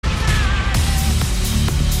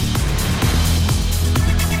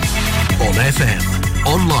FM,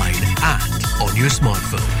 online and on your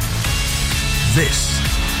smartphone. This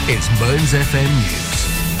is Mearns FM News.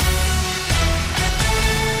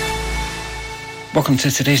 Welcome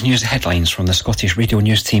to today's news headlines from the Scottish Radio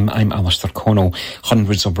News team. I'm Alistair Connell.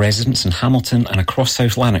 Hundreds of residents in Hamilton and across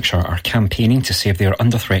South Lanarkshire are campaigning to save their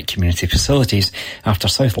under-threat community facilities after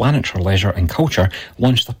South Lanarkshire Leisure and Culture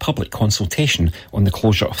launched a public consultation on the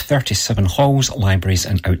closure of 37 halls, libraries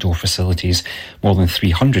and outdoor facilities. More than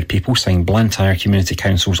 300 people signed Blantyre Community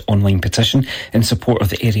Council's online petition in support of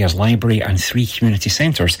the area's library and 3 community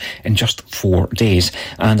centres in just 4 days.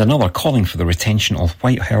 And another calling for the retention of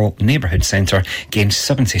Whitehall Neighbourhood Centre gained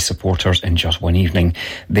 70 supporters in just one evening.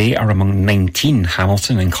 They are among 19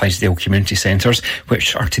 Hamilton and Clydesdale community centres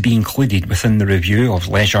which are to be included within the review of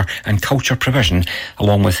leisure and culture provision,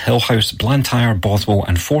 along with Hillhouse, Blantyre, Bothwell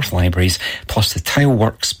and Forth libraries, plus the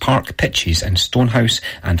Tileworks Park pitches in Stonehouse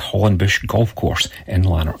and Hollandbush Golf Course in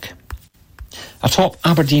Lanark. A top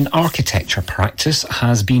Aberdeen architecture practice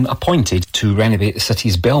has been appointed to renovate the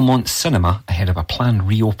city's Belmont Cinema ahead of a planned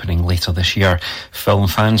reopening later this year. Film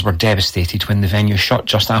fans were devastated when the venue shut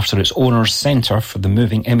just after its owner's Centre for the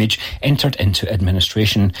Moving Image entered into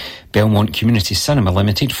administration. Belmont Community Cinema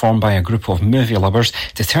Limited, formed by a group of movie lovers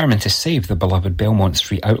determined to save the beloved Belmont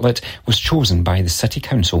Street outlet, was chosen by the City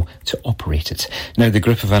Council to operate it. Now the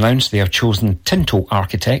group have announced they have chosen Tinto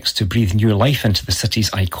Architects to breathe new life into the city's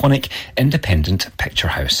iconic independent picture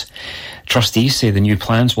house. Trustees say the new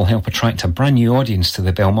plans will help attract a brand new audience to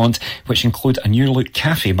the Belmont, which include a new look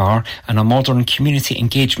cafe bar and a modern community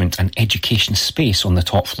engagement and education space on the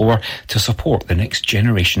top floor to support the next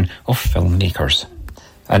generation of filmmakers.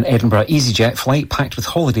 An Edinburgh EasyJet flight packed with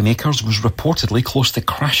holidaymakers was reportedly close to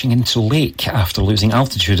crashing into lake after losing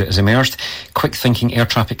altitude, it has emerged. Quick-thinking air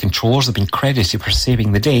traffic controllers have been credited for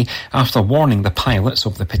saving the day after warning the pilots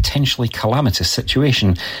of the potentially calamitous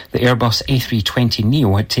situation. The Airbus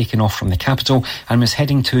A320neo had taken off from the capital and was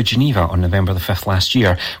heading to Geneva on November the 5th last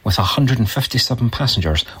year with 157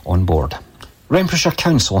 passengers on board. Renfrewshire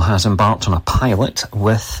Council has embarked on a pilot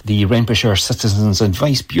with the Renfrewshire Citizens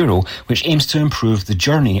Advice Bureau, which aims to improve the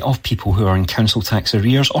journey of people who are in council tax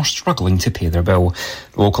arrears or struggling to pay their bill.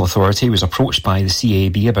 The local authority was approached by the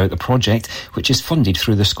CAB about the project, which is funded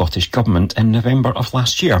through the Scottish Government, in November of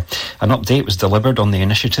last year. An update was delivered on the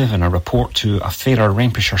initiative in a report to a Fairer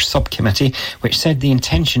Renfrewshire subcommittee, which said the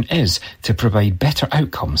intention is to provide better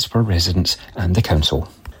outcomes for residents and the council.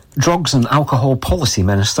 Drugs and Alcohol Policy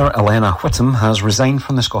Minister Elena Whittam has resigned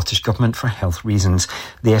from the Scottish Government for health reasons.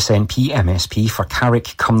 The SNP MSP for Carrick,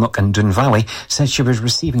 Cumnock and Doon Valley said she was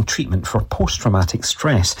receiving treatment for post-traumatic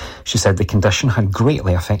stress. She said the condition had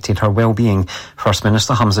greatly affected her well-being. First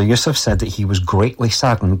Minister Hamza Yousaf said that he was greatly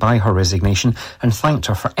saddened by her resignation and thanked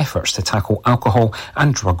her for efforts to tackle alcohol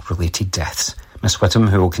and drug-related deaths. Ms Whittam,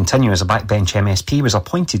 who will continue as a backbench MSP, was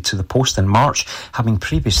appointed to the post in March, having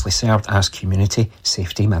previously served as Community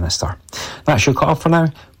Safety Minister. That's your cut-up for now.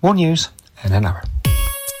 More news in an hour.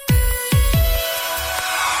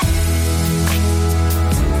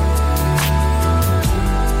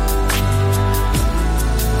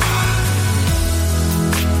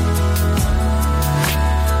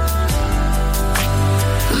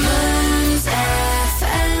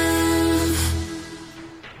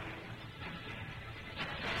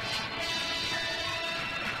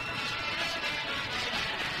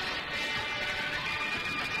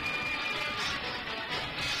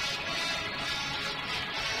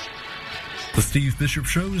 The Steve Bishop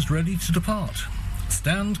Show is ready to depart.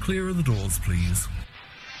 Stand clear of the doors, please.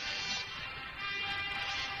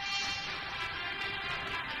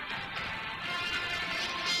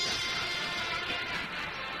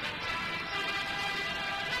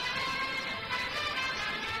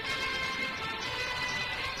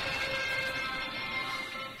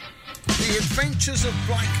 The Adventures of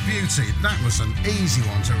Black Beauty. That was an easy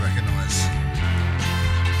one to recognise.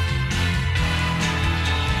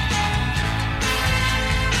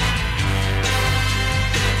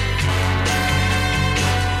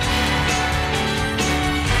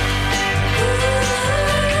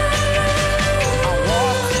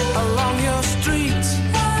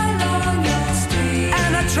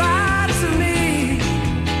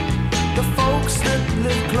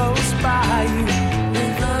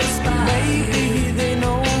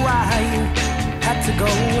 Go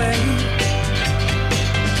away.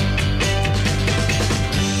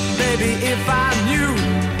 Baby, if I knew,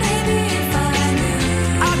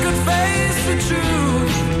 I could face the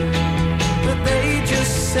truth, but they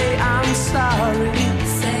just say I'm sorry,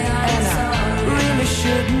 and I really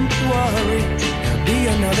shouldn't worry. There'll be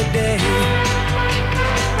another day,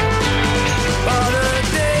 but a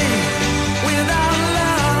day without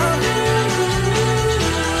love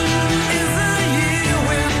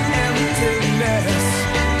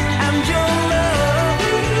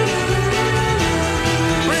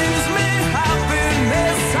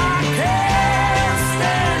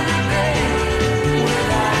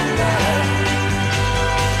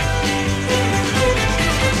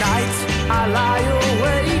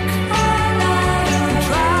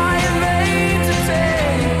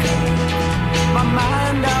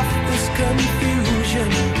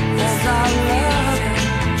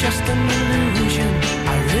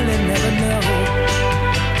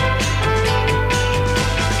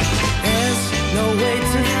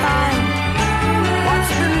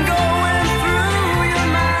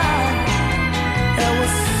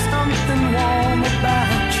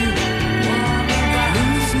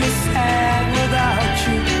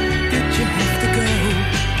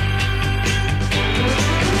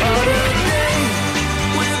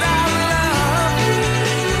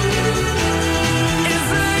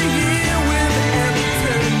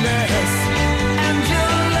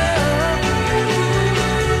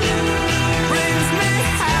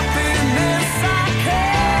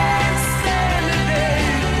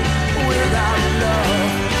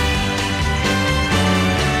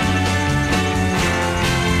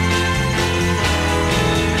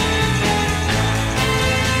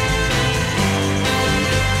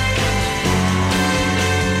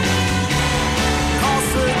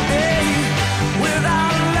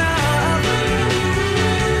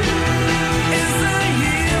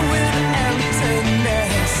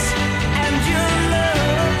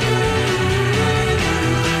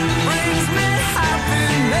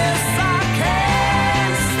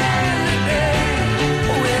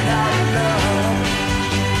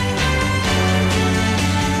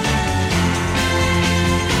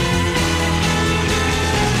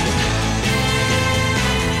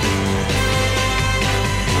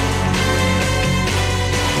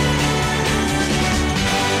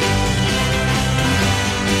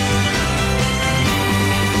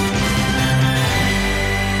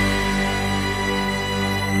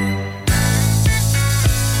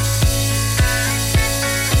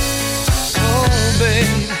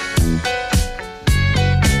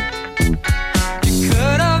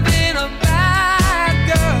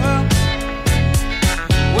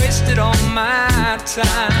my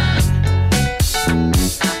time.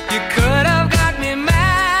 You could have got me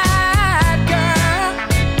mad, girl,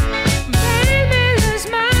 made me lose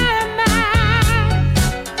my mind,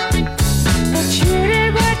 but you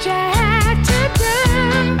did what you had to do,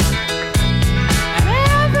 and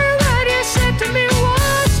every word you said to me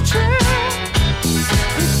was true.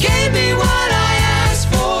 You gave me what I asked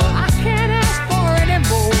for. I can't ask for any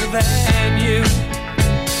more than you.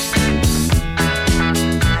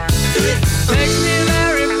 Makes me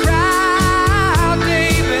very proud,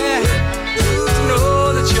 baby, to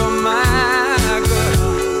know that you're my girl.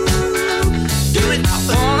 Do it. I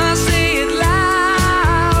wanna say it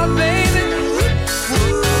loud, baby.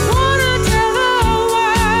 I wanna tell the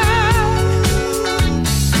world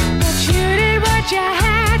that you did what you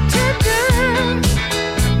had to do,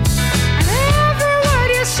 and every word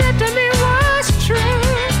you said to me was true.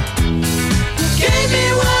 You gave me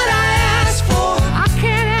what I asked for. I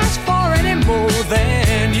can't ask for any more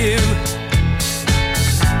than you.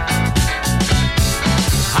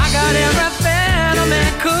 I got everything a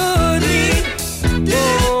man could need.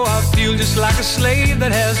 Oh, I feel just like a slave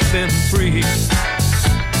that has been free.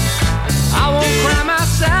 I won't cry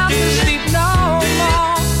myself to sleep no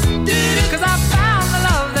more, 'cause I found the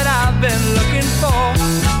love that I've been looking for.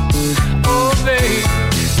 Oh, babe,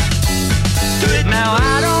 now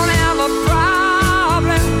I don't have a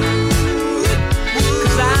problem,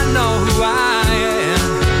 'cause I know who I am.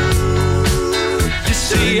 You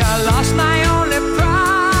see, I lost my only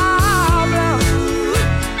problem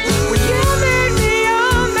when you made me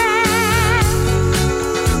your man,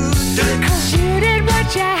 'cause you did what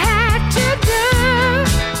you had to do,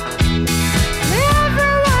 and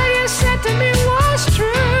every word you said to me was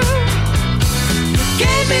true. You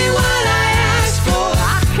gave me what I asked for.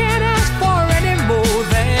 I can't ask for any more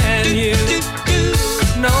than you.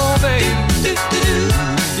 No, babe.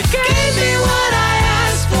 You gave me what I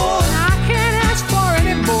asked for. I can't ask for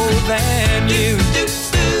any more than you.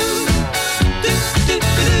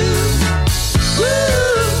 Woo,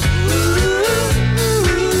 woo,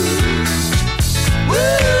 woo,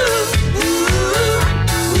 woo.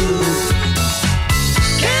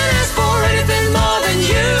 Can't ask for anything more than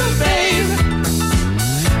you, babe.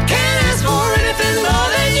 Can't ask for anything more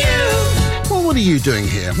than you. Well, what are you doing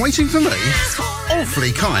here? Waiting for me?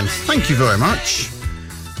 Awfully kind. Thank you very much.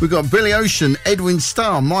 We've got Billy Ocean, Edwin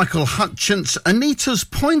Starr, Michael Hutchence, Anita's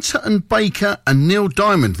Pointer and Baker, and Neil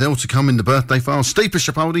Diamond. They're all to come in the birthday file. Steve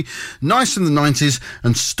Bishopoldi, Nice in the 90s,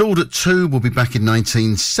 and Stalled at 2 will be back in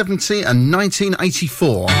 1970 and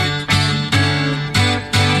 1984.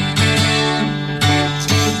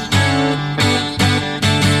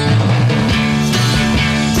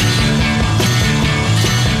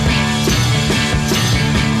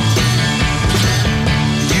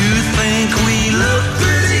 You think we look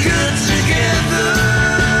pretty good together?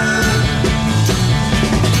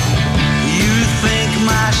 You think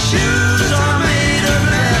my shoes are made of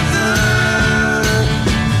leather?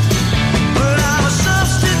 But I'm a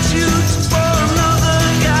substitute for another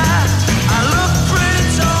guy.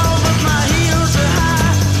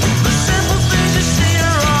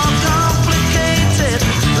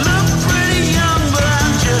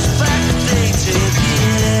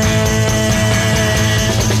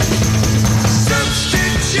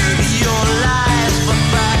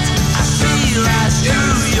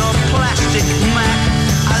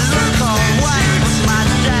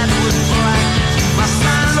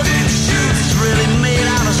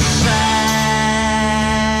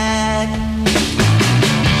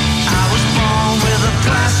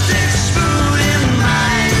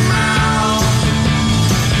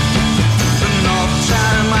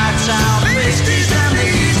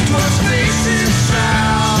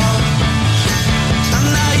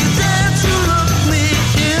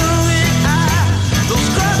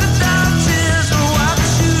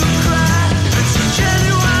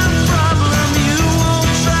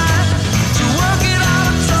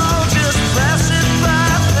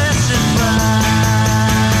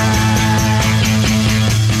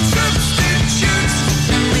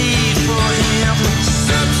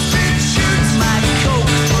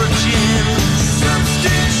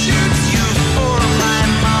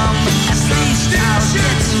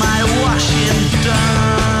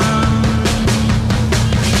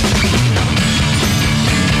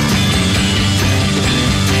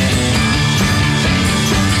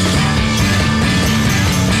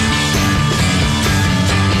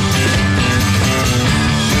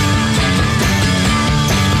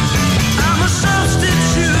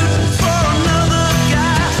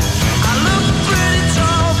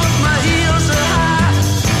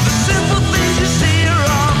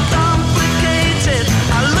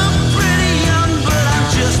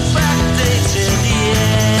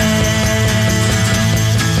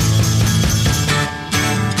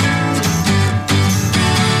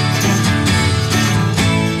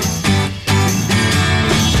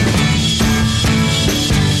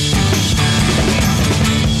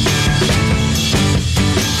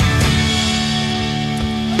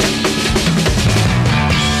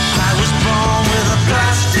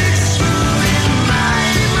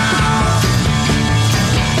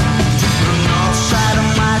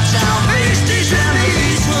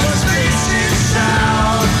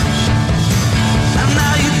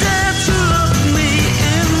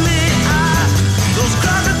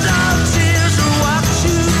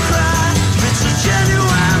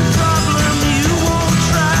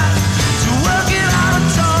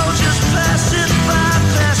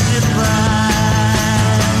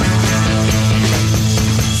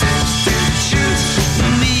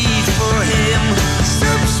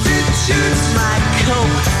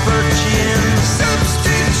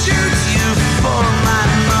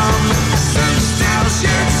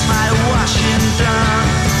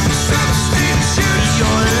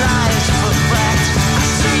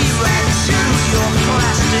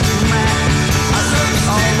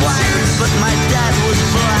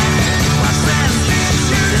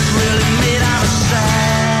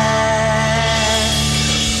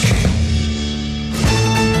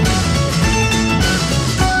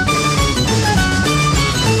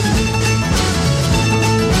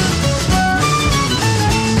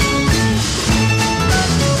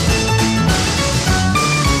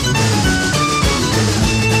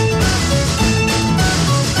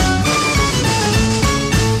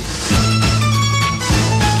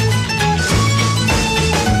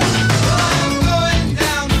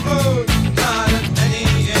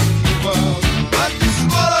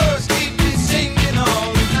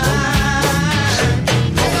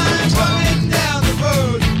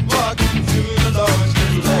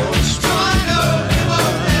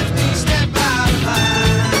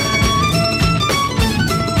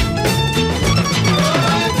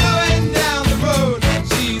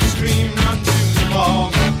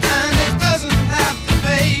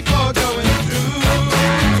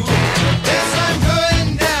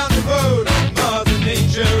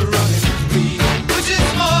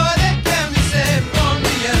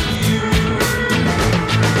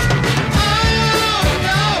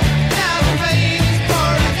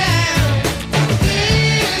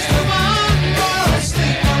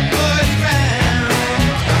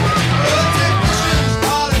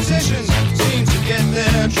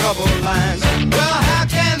 lines. Well, how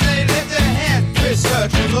can they lift their hand with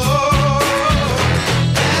such a load?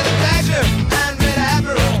 And the Thatcher and Red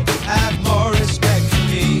Admiral have more respect for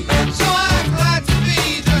me. So I'm glad to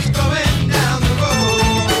be just going down the road.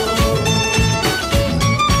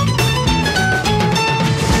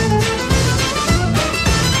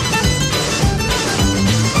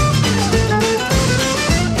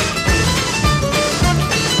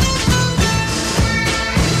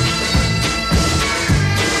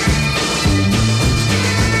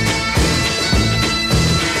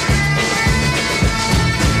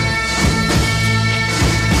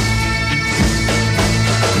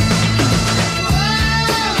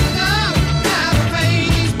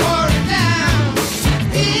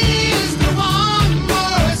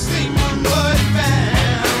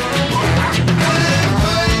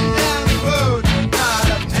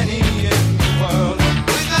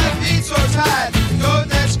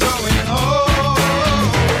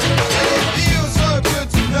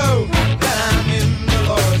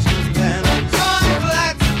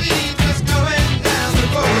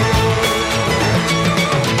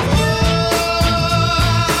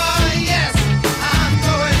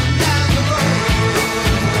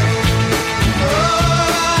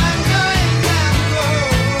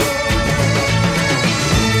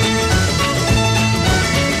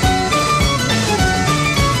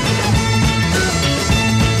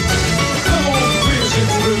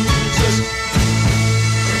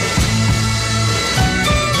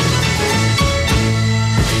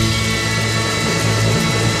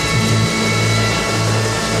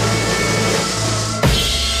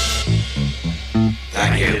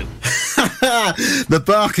 The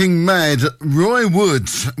Barking Mad, Roy Wood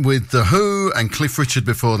with The Who and Cliff Richard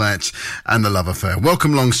before that, and The Love Affair.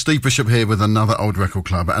 Welcome along, Steve Bishop here with another Old Record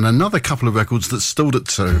Club and another couple of records that stalled at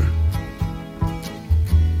 2.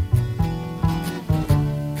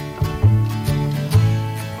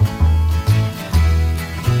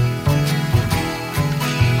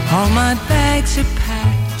 All my bags are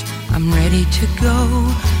packed, I'm ready to go.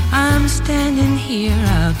 I'm standing here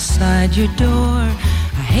outside your door.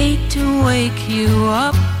 I hate to wake you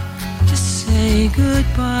up to say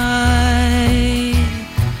goodbye,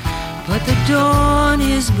 but the dawn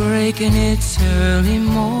is breaking, it's early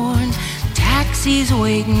morn. Taxi's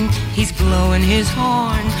waiting, he's blowing his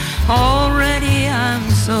horn. Already I'm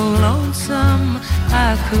so lonesome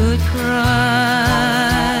I could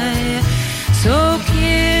cry. So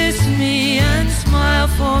kiss me and smile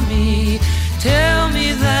for me. Tell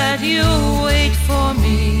me that you'll wait for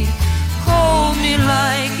me. Hold me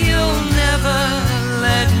like you'll never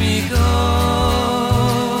let me go.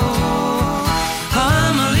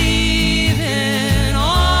 I'm leaving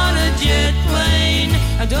on a jet plane.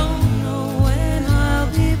 I don't know when I'll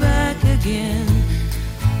be back again.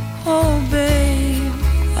 Oh, babe,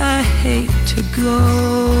 I hate to go.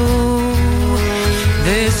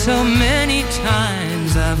 There's so many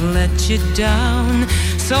times I've let you down.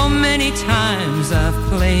 So many times I've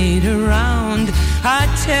played around. I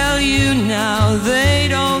tell you now, they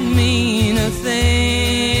don't mean a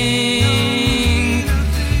thing.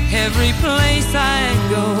 Every place I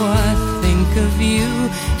go, I think of you.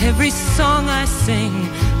 Every song I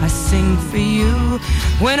sing for you.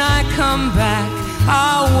 When I come back,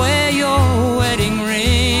 I'll wear your wedding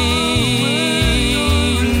ring.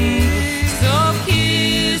 So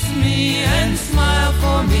kiss me and smile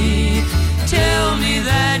for me. Tell me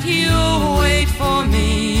that you'll wait for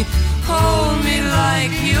me. Hold me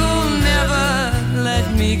like you'll never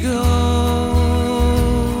let me go.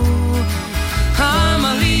 I'm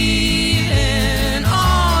leaving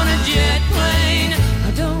on a jet plane.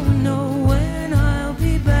 I don't know when I'll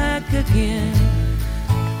be back again.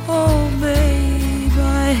 Oh, babe,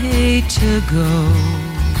 I hate to go.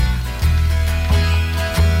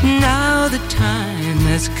 Now the time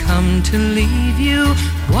has come to leave you.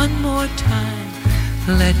 One more time,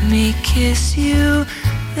 let me kiss you.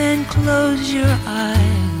 Then close your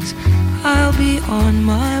eyes, I'll be on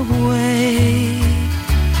my way.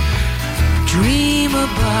 Dream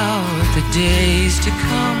about the days to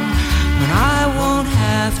come when I won't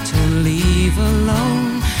have to leave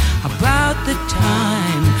alone. About the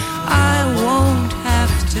time I won't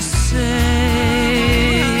have to say.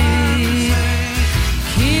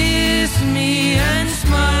 Kiss me and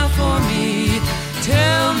smile for me.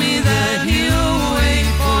 Tell me that you'll wait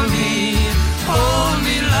for me. Hold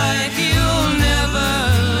me like you'll never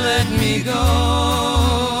let me go.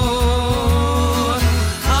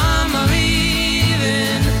 I'm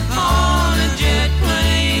leaving on a jet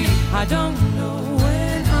plane. I don't know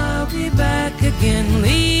when I'll be back again.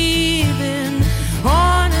 Leaving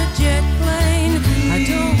on a jet plane. I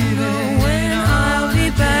don't know when I'll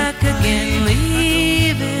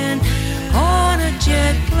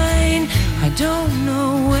don't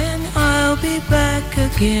know when I'll be back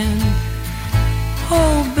again.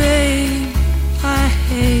 Oh, babe, I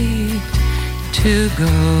hate to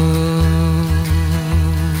go.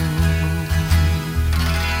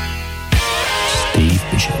 Steve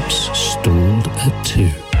Bishop's Stalled at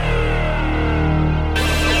 2.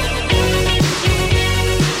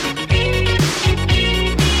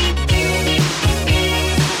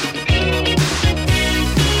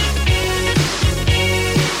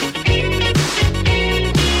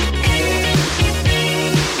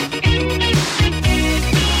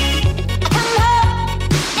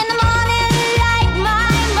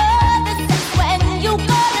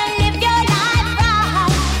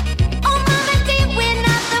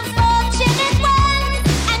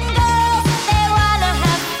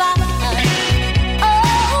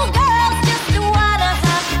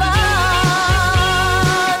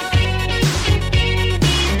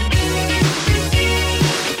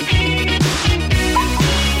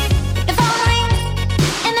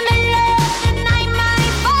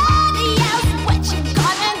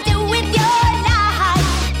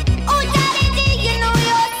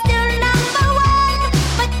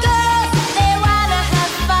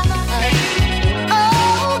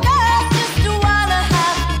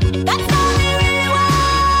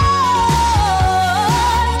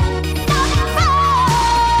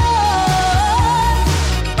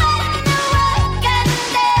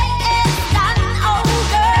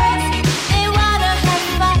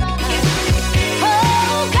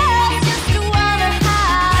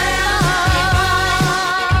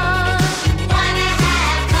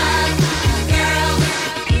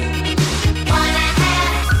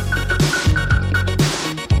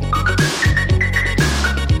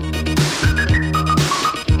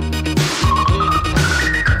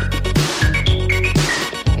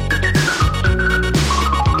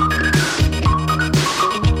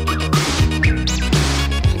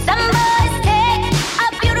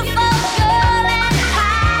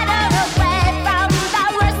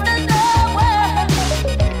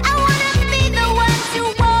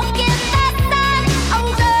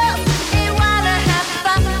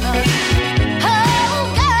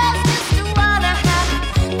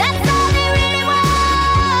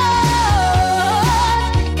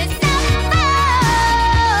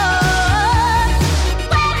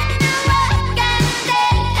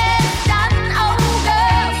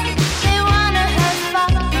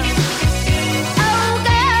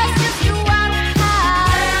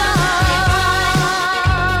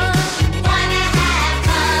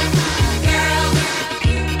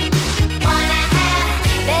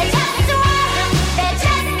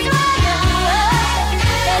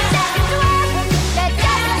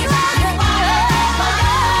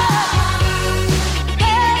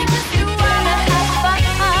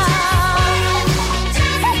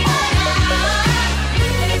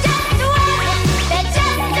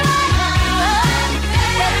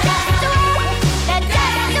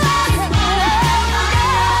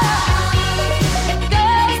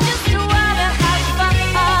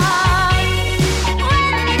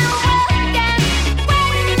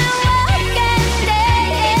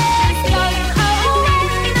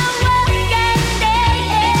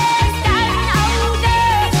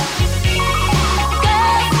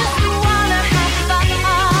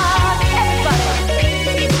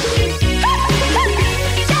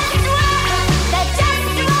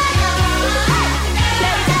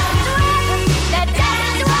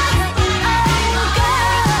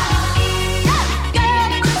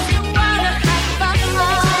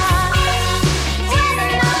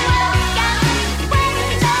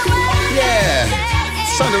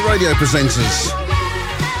 Radio presenters.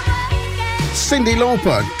 Cyndi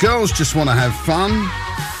Lauper, Girls Just Want to Have Fun,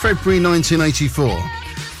 February 1984.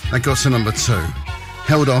 That got to number 2.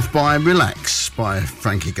 Held off by Relax by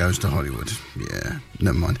Frankie Goes to Hollywood. Yeah,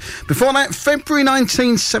 never mind. Before that, February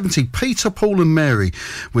 1970, Peter, Paul and Mary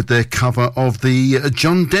with their cover of the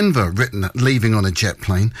John Denver written Leaving on a Jet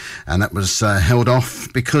Plane, and that was held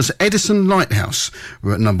off because Edison Lighthouse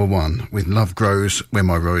were at number 1 with Love Grows Where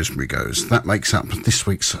My Rosemary Goes. That makes up this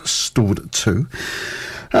week's Stalled 2.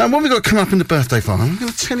 What have we got coming up in the birthday file? I'm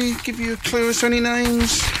going to give you a clue. Is there any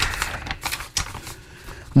names?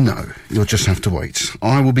 No, you'll just have to wait.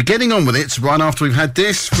 I will be getting on with it right after we've had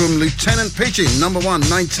this from Lieutenant Pigeon, number 1,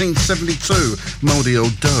 1972, Mouldy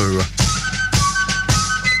Old Dough.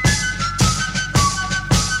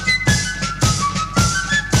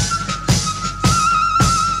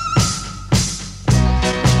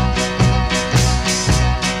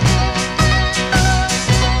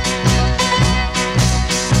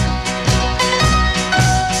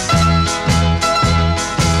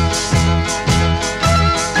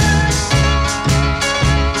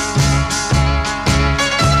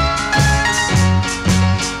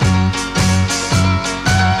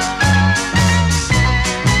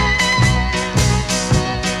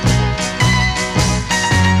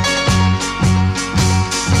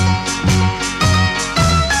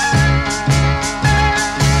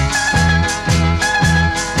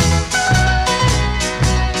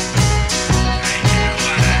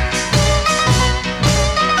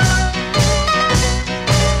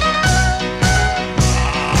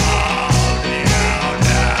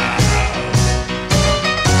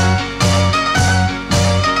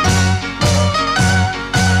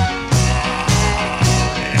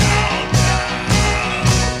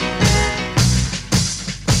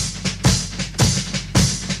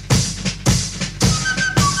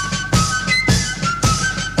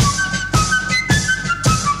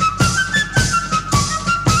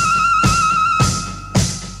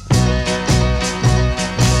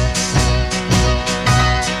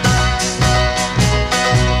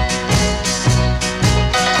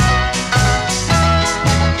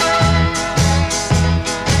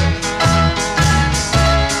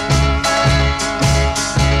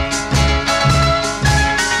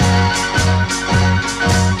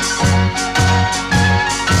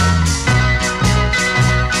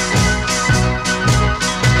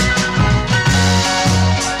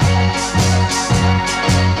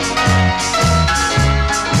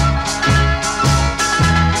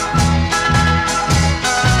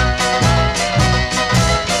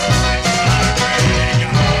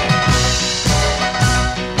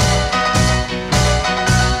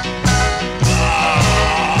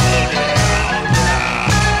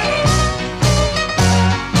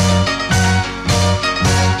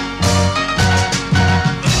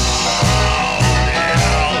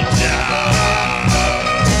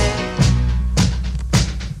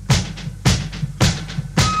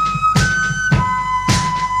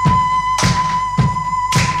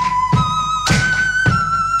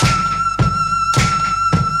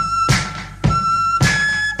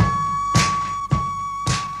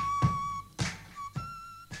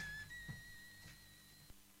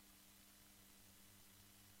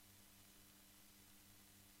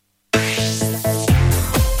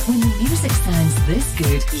 this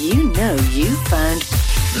good, you know you found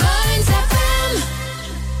Mearns FM.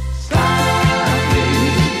 Stop me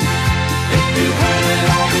if you've heard it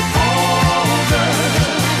all before, girl.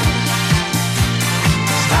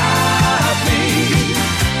 Stop me,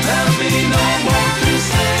 there'll be no more to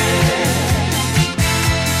say.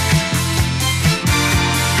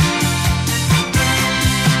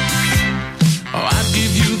 Oh, I'd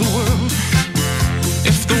give you the world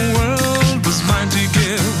if the world was mine to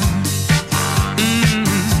give.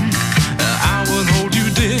 I would hold you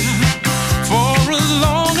dear for as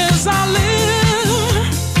long as I live.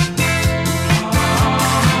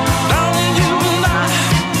 Darling, you and I,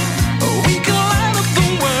 we can light up the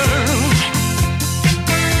world.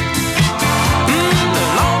 The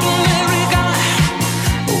lonely guy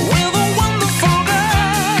with a wonderful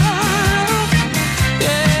girl.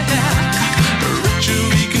 Yeah, richer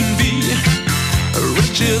we can be,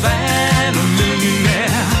 richer than a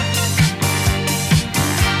millionaire.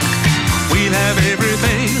 We'd have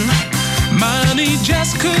everything money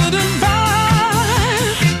just couldn't buy.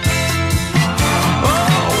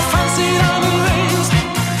 Oh, fancy diamond rings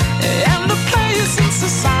and a place in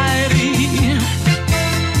society.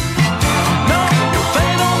 No,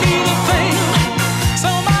 they don't mean a thing, so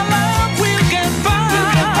my love will get by.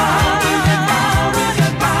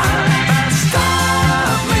 But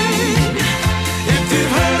stop me if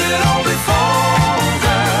you've heard it all before,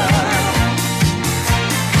 girl.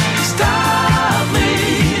 Stop me,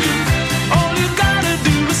 all you gotta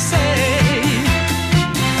do is say,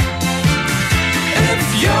 if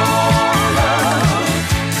your love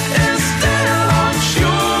is still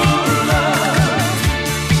unsure love,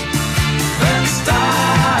 then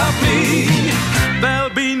stop me, there'll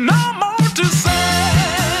be no more to say.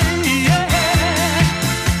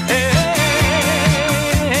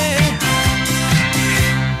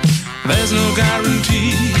 There's no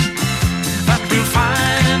guarantee that we'll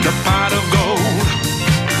find a pot of gold.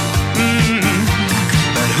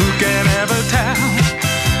 But who can ever tell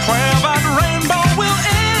where that rainbow will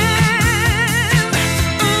end?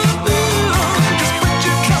 Just put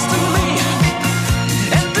your trust in me,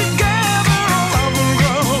 and together our love will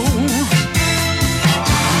grow.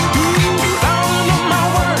 Darling, on my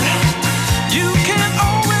word, you can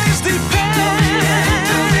always depend.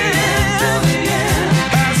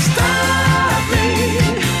 But stop me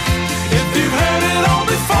if you've heard it all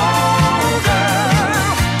before, girl.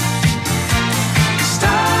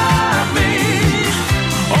 Stop me,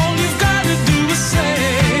 all you've got to do is say,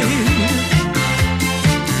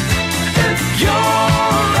 if your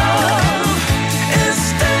love is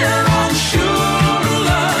still unsure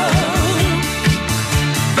love,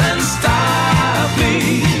 then stop me,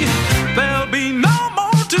 there'll be no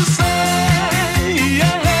more to say.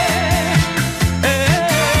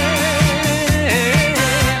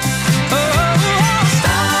 Oh,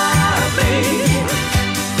 stop me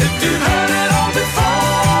if you've heard it all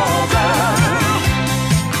before, girl.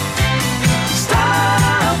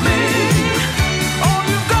 Stop me, all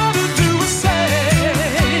you've got to do is say,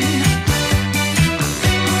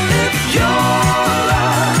 if your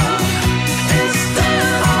love is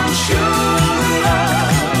still unsure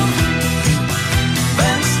love,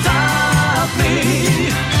 then stop me,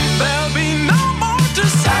 there'll be no more to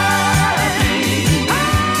say.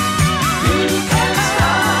 You can't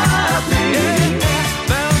stop me,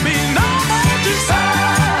 there'll be no more to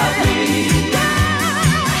stop me.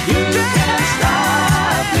 You can't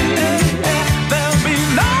stop me, there'll be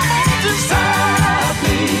no more to stop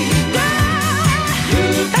me. You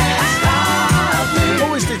can't stop me.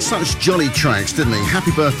 Always did such jolly tracks, didn't he?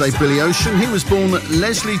 Happy birthday, Billy Ocean. He was born at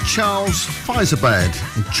Leslie Charles Faizabad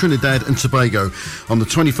in Trinidad and Tobago on the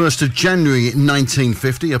 21st of January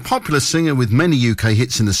 1950. A popular singer with many UK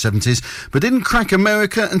hits in the 70s, but didn't crack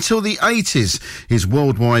America until the 80s. His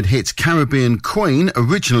worldwide hit Caribbean Queen,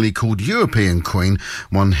 originally called European Queen,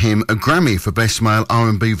 won him a Grammy for Best Male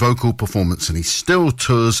R&B Vocal Performance, and he still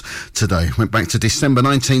tours today. Went back to December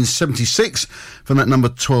 1976 from that number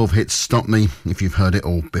 12 hit Stop Me, if you've heard it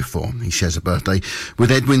all before. He shares a birthday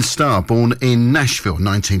with Edwin Starr, born in Nashville,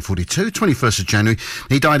 1942, 21st of January.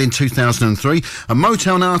 He died in 2003. A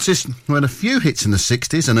Motown artist who had a few hits in the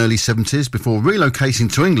 60s and early 70s before relocating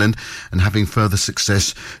to England and having further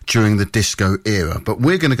success during the disco era. But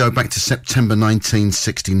we're going to go back to September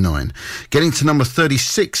 1969. Getting to number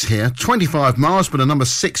 36 here, 25 miles, but a number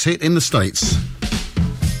 6 hit in the States.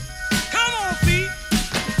 Come on, feet.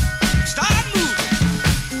 Start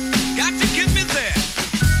moving. Got to get me there.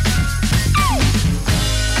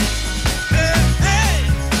 Hey, hey.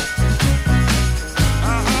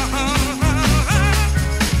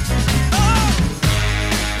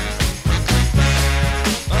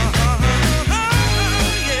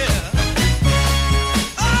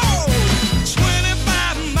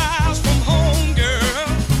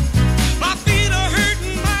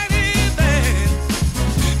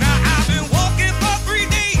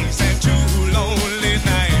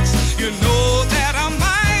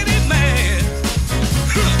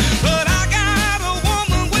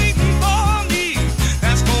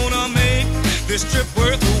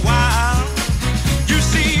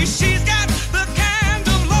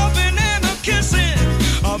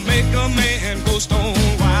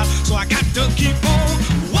 got to keep on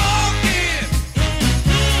walking.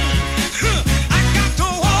 I got to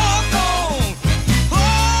walk on.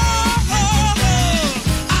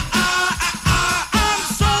 I'm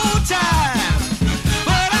so tired,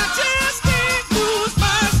 but I just can't lose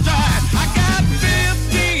my stride. I got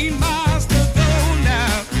 15 miles to go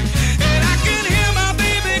now, and I can hear my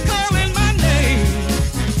baby calling my name.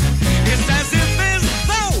 It's as if as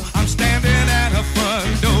though I'm standing at her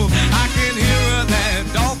front door. I can hear her that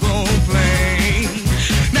doggone plane.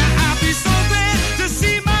 Now I'll be so glad to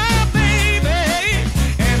see my baby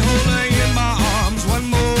and hold her in my arms one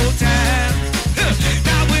more time.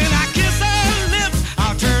 Now when I kiss her lips,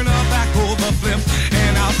 I'll turn her back over flip,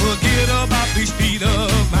 and I'll forget about these feet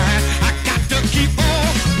of mine. I got to keep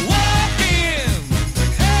on walking.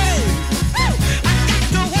 Hey, I got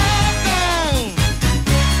to walk on.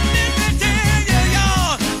 Let me tell you,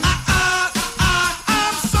 y'all,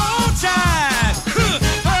 I'm so tired,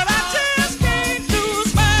 but I just can't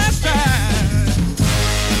lose my stride.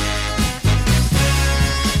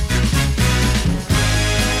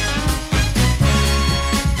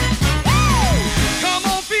 Come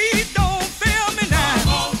on, feet, don't fail me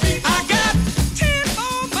now. I got 10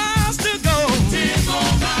 more miles to go.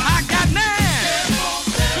 I got 9,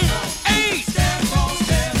 8, 7,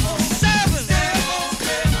 6.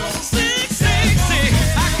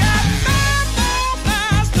 I got 5 more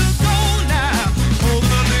miles to go now.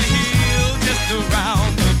 Over the hill, just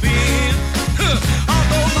around the bend.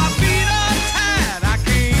 Although my feet are tired, I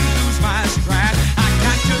can't lose my stride. I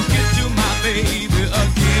got to get to my baby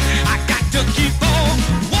again. I got to keep on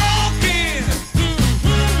walking.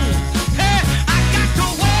 Hey, I got to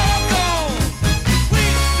walk on.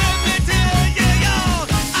 Please let me tell you, y'all,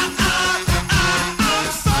 I'm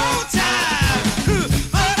so tired,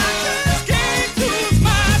 but I just can't lose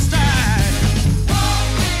my stride.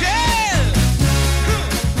 Yeah,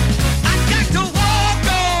 I got to walk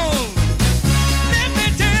on. Let me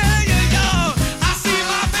tell you, y'all, I see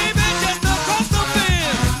my baby just across the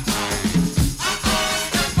fence.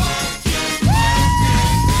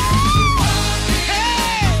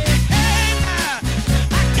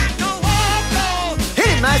 Hit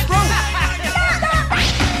it, maestro.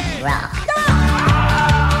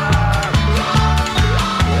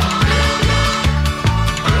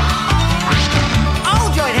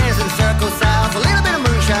 Hold your hands in circle south, a little bit of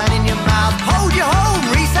moonshine in your mouth. Hold your home,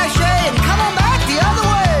 re-sashay, and come on back the other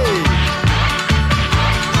way.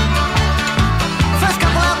 First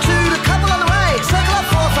couple out two, the couple on the right. Circle up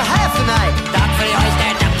four for half the night. Duck for the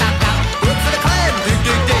oyster, duck, duck, duck. Dig for the clam, dig,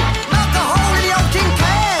 dig, dig. Knock a hole in the old tin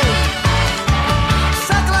can.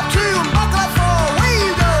 Circle up two and buckle up four. Away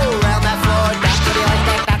you go, round that floor. Duck for the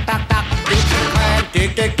oyster, duck, duck, duck. Dig for the clam,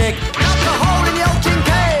 dig, dig, dig. Knock a hole in the old tin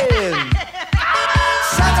can.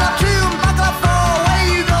 Circle up two and buckle up four. Away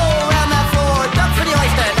you go, round that floor. Duck for the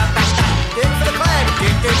oyster, duck, duck, duck. Dig for the clam,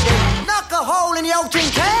 dig, dig, dig. Knock a hole in the old tin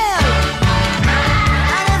can.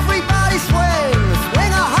 And everybody swings.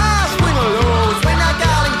 Swing a high, swing a low. Swing that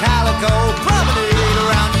darling calico. Promenade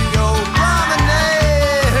around you go.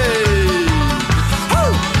 Promenade.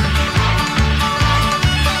 Woo!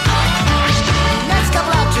 Next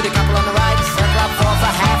couple out to the couple on the right. Circle up four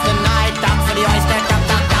for half the night. Duck for the oyster, duck,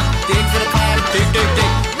 duck, duck. Dig for the clam, dig, dig,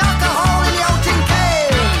 dig. Knock a hole in the old tin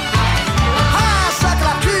can. High, circle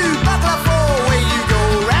up two, buckle up four. Away you go,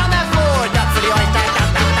 round that floor. Duck for the oyster,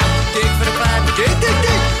 duck, duck, duck. Dig for the clam, dig, dig,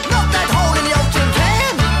 dig. Knock that hole in the old tin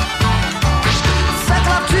can.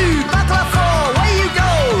 Circle up two, buckle up four. Away you go,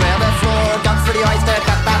 round that floor. Duck for the oyster,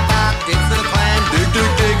 duck, duck, duck. Dig for the clam, dig,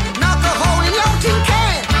 dig, dig. Knock a hole in the old tin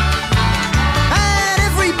can. And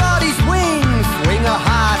everybody swings. Swing a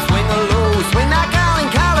high, swing a low. Swing that darling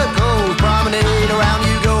calico. Promenade around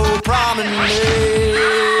you go. Promenade.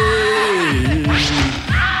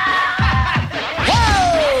 Whoa!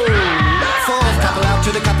 Fourth couple out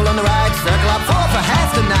to the couple on the right. Circle up four for half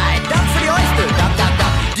the night. Duck for the oyster, duck, duck,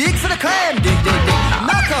 duck. Dig for the clam, dig, dig, dig.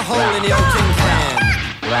 Knock a hole in the old tin can.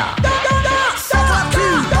 Circle up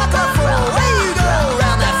two, buckle up four. Away you go,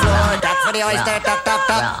 round that floor. Duck for the oyster, duck, duck,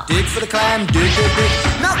 duck. Dig for the clam, dig, dig, dig.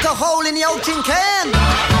 Knock a hole in the old tin can.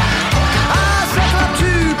 Circle up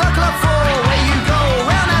two, buckle up four. Away you go,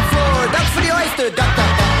 round that floor. Duck for the oyster, duck,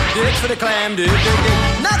 duck, duck. Dig for the clam, dig, dig, dig.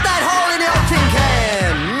 Knock that hole in the old tin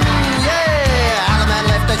can. Yeah, all the man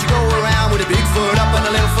left that you go around with a big foot up and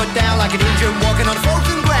a little foot down like an Indian walking on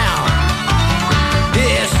frozen ground.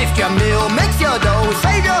 Yeah, sift your meal, mix your dough,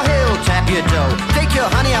 save your hill, tap your toe. Take your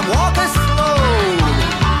honey and walk us slow.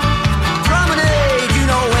 Promenade, you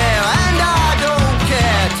know where, and I don't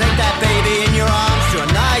care. Take that baby in your arms to a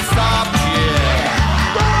nice soft chair.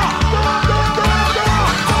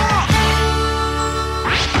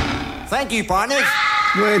 Thank you, partners.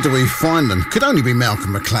 Where do we find them? Could only be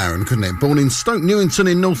Malcolm McLaren, couldn't it? Born in Stoke Newington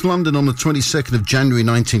in North London on the 22nd of January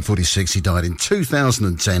 1946. He died in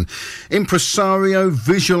 2010. Impresario,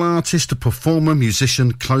 visual artist, a performer,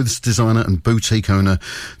 musician, clothes designer and boutique owner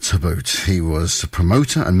to boot. He was a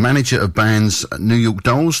promoter and manager of bands New York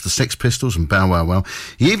Dolls, the Sex Pistols and Bow Wow Wow.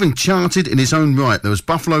 He even charted in his own right. There was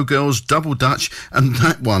Buffalo Girls, Double Dutch and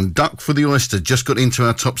that one, Duck for the Oyster, just got into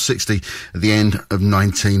our top 60 at the end of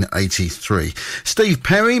 1983. Steve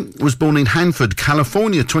Perry was born in Hanford,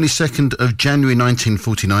 California, 22nd of January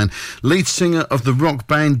 1949. Lead singer of the rock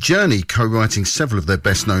band Journey, co-writing several of their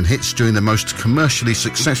best-known hits during their most commercially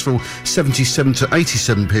successful 77 to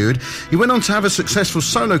 87 period. He went on to have a successful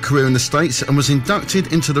solo career in the States and was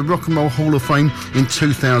inducted into the Rock and Roll Hall of Fame in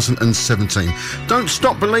 2017. Don't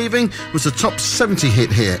Stop Believing was a top 70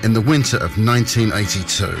 hit here in the winter of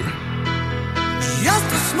 1982.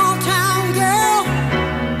 Just a small town girl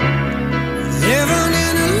living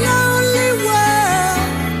in a lonely world.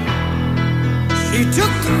 She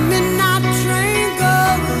took the midnight train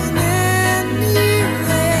going anywhere.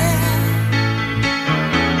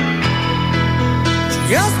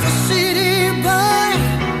 Just a city boy,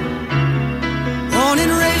 born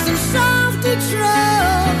and raised in South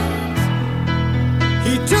Detroit.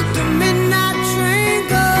 He took the midnight train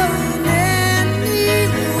going anywhere.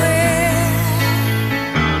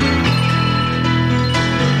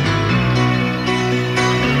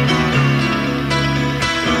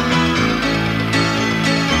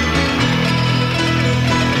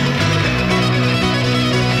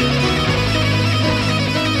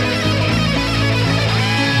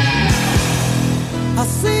 A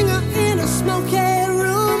singer in a smoky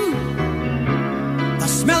room, a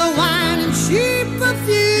smell of wine and cheap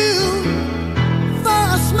perfume. For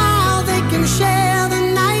a smile they can share the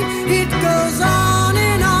night. It goes on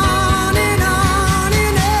and on and on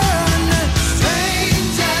and on.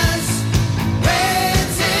 Strangers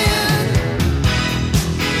waiting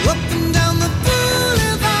up and down the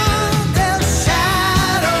boulevard. Their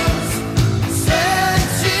shadows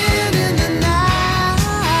searching in the night.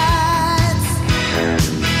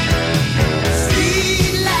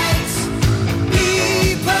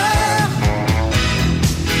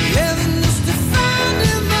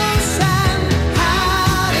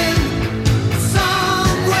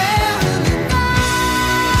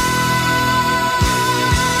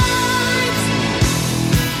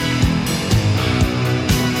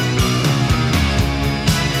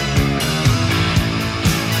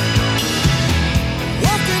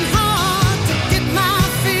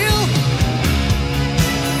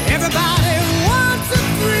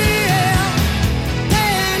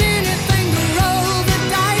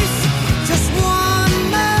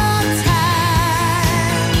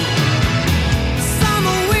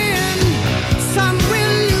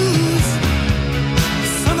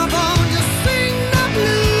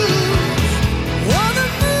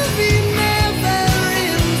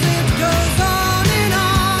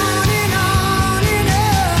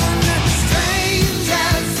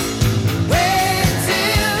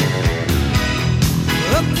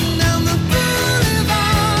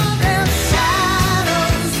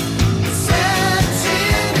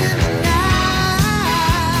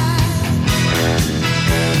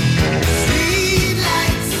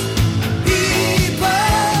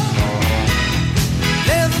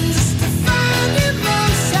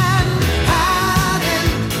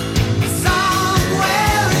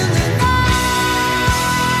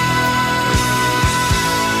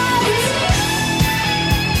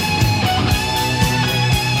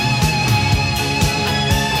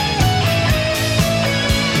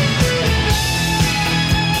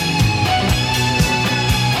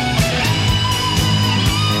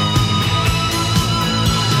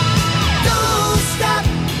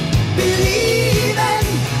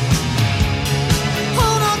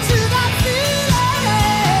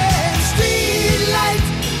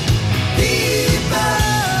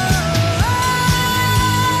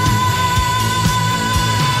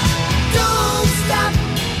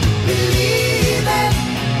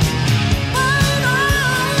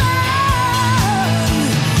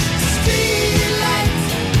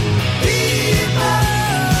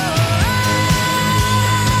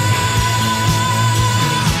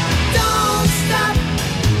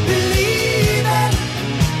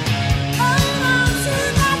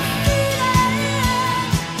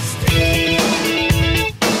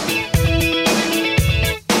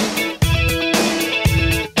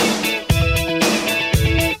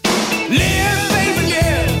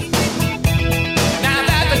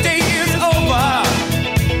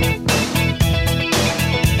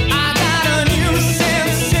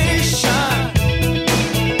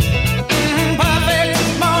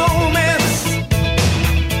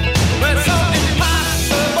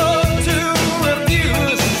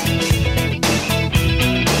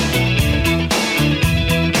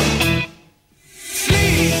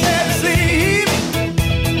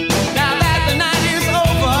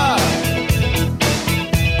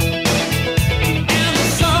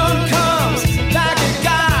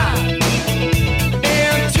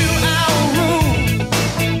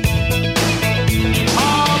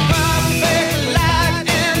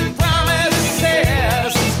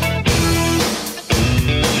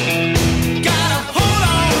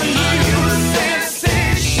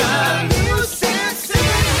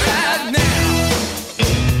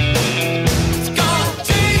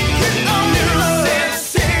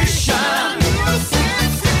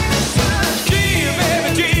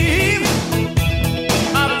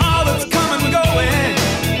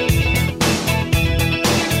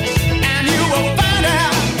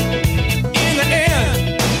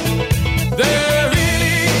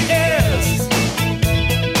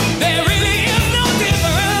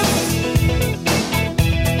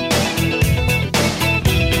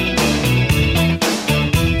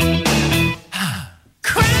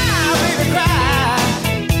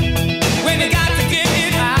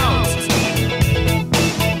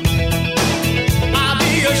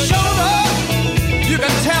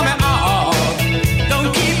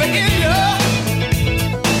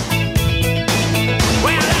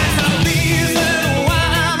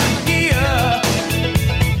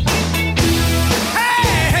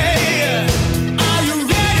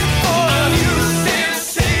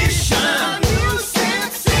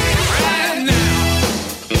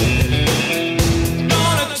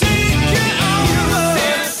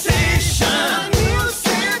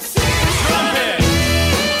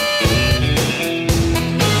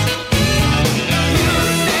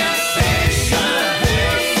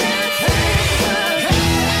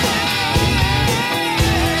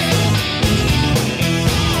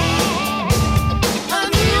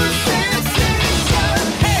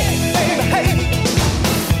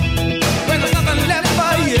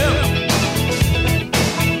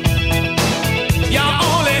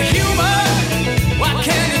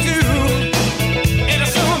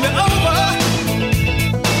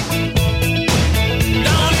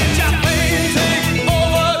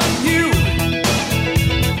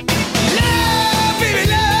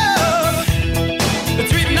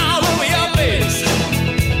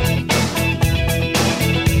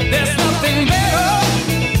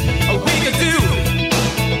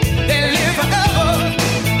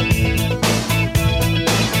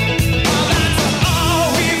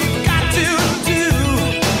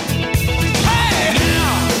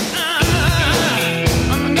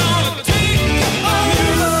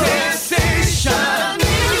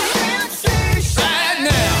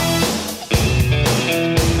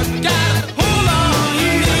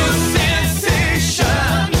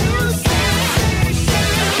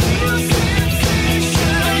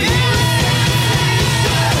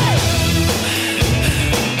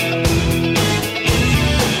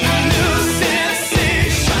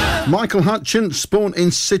 Michael Hutchence, born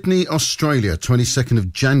in Sydney, Australia, 22nd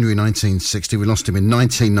of January 1960. We lost him in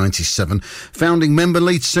 1997. Founding member,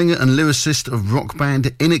 lead singer and lyricist of rock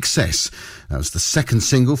band In Excess. That was the second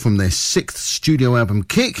single from their 6th studio album,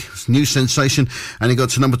 Kick. It's a new sensation, and he got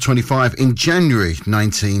to number 25 in January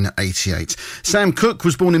 1988. Sam Cooke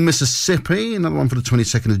was born in Mississippi, another one for the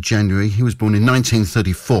 22nd of January. He was born in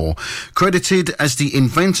 1934. Credited as the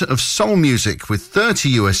inventor of soul music with 30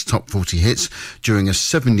 US top 40 hits during a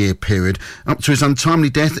 7-year period, up to his untimely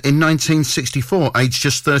death in 1964, aged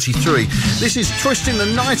just 33. This is Twisting the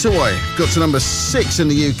Night Away. Got to number 6 in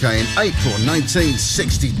the UK in April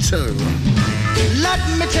 1962. Let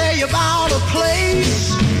me tell you about a place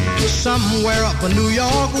somewhere up a New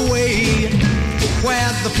York way,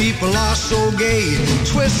 where the people are so gay,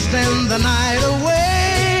 twisting the night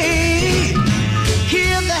away.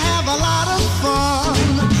 Here they have a lot of fun,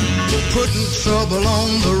 putting trouble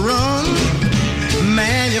on the run.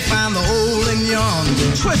 Man, you find the old and young,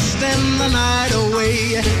 twisting the night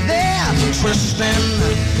away. They're twisting,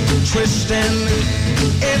 twisting,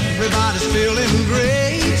 everybody's feeling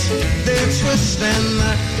great. They're twisting,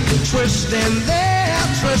 twisting, they're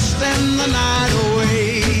twisting the night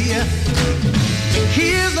away.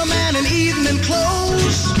 Here's a man in evening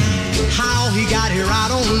clothes, how he got here I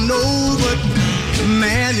don't know, but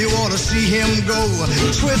man, you ought to see him go,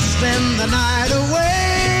 twisting the night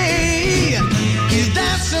away. He's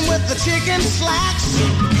dancing with the chicken slacks,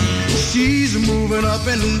 she's moving up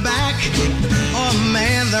and back. Oh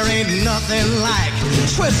man, there ain't nothing like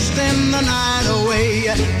twisting the night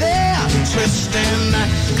away. They're twisting,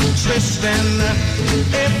 twisting,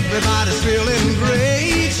 everybody's feeling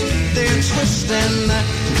great. They're twisting,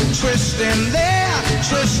 twisting, they're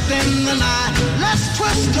twisting the night. Let's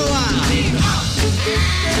twist a while.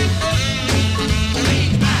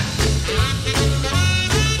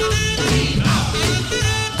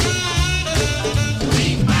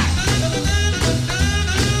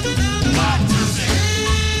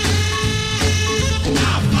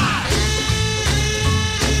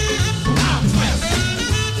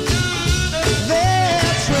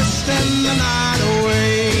 Twisting the night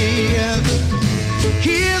away.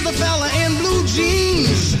 Here's a fella in blue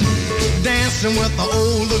jeans, dancing with the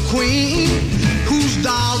older queen, who's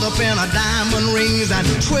dolled up in her diamond rings and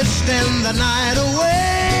twisting the night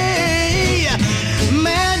away.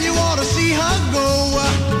 Man, you ought to see her go,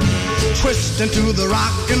 twisting to the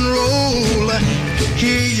rock and roll.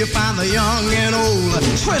 Here you find the young and old,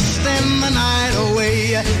 twisting the night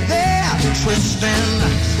away. They're twisting,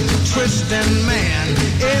 twisting, man,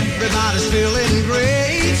 everybody's feeling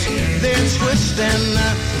great. They're twisting,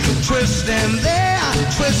 twisting, they're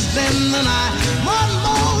twisting the night. One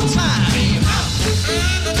more time.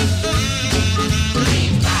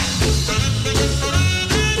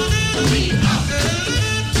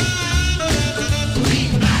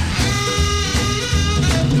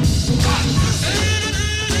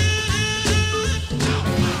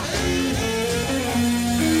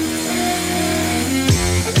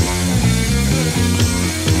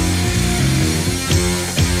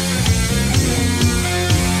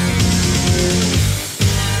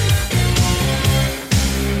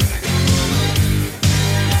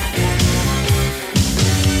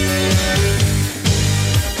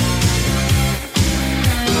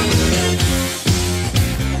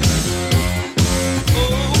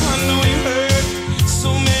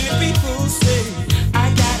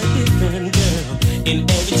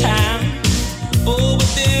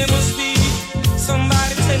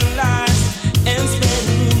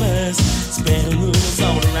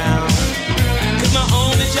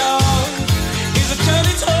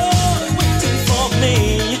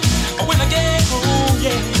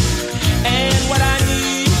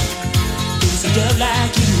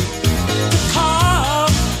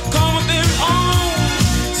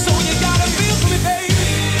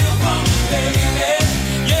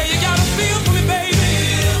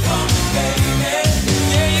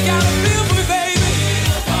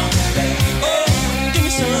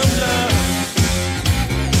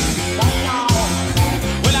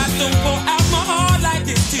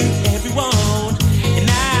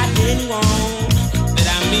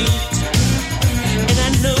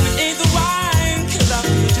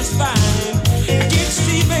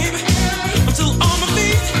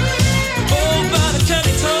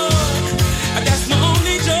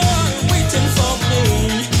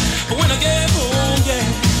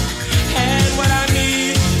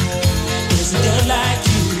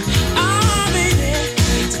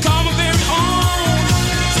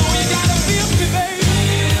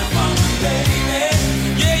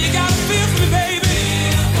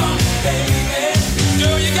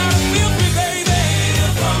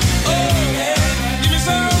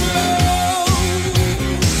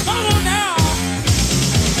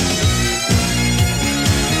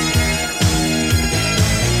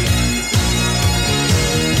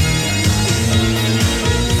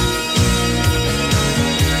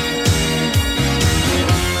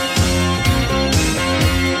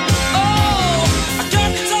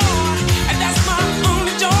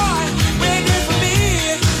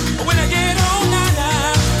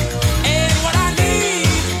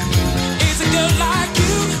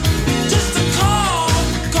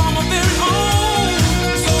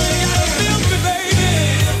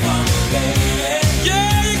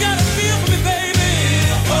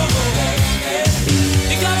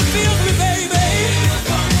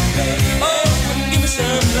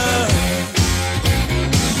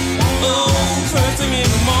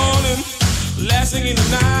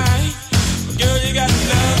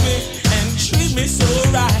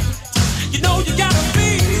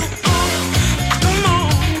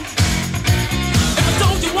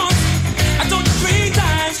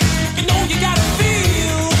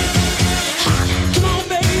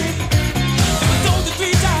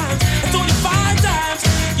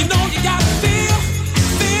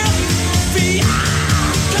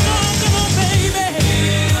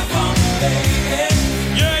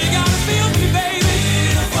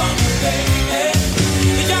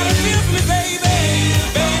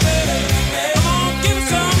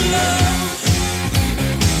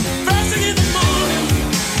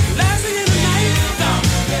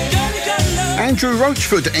 Andrew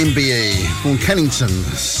Rochford, MBE, born Kennington,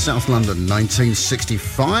 South London,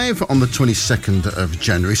 1965, on the 22nd of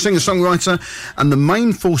January. Singer-songwriter and the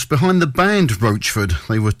main force behind the band Rochford.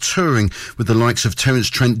 They were touring with the likes of Terence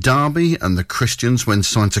Trent D'Arby and the Christians when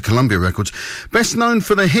signed to Columbia Records. Best known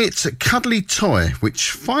for the hit Cuddly Toy,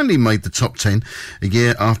 which finally made the top 10 a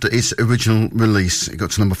year after its original release. It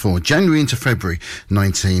got to number 4, January into February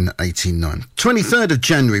 1989. 23rd of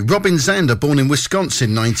January, Robin Zander, born in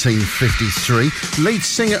Wisconsin, 1953. Lead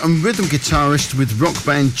singer and rhythm guitarist with rock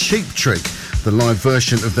band Cheap Trick. The live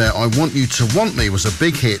version of their I Want You to Want Me was a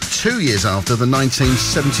big hit 2 years after the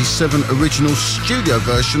 1977 original studio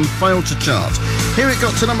version failed to chart. Here it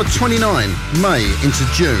got to number 29, May into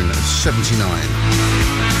June of 79.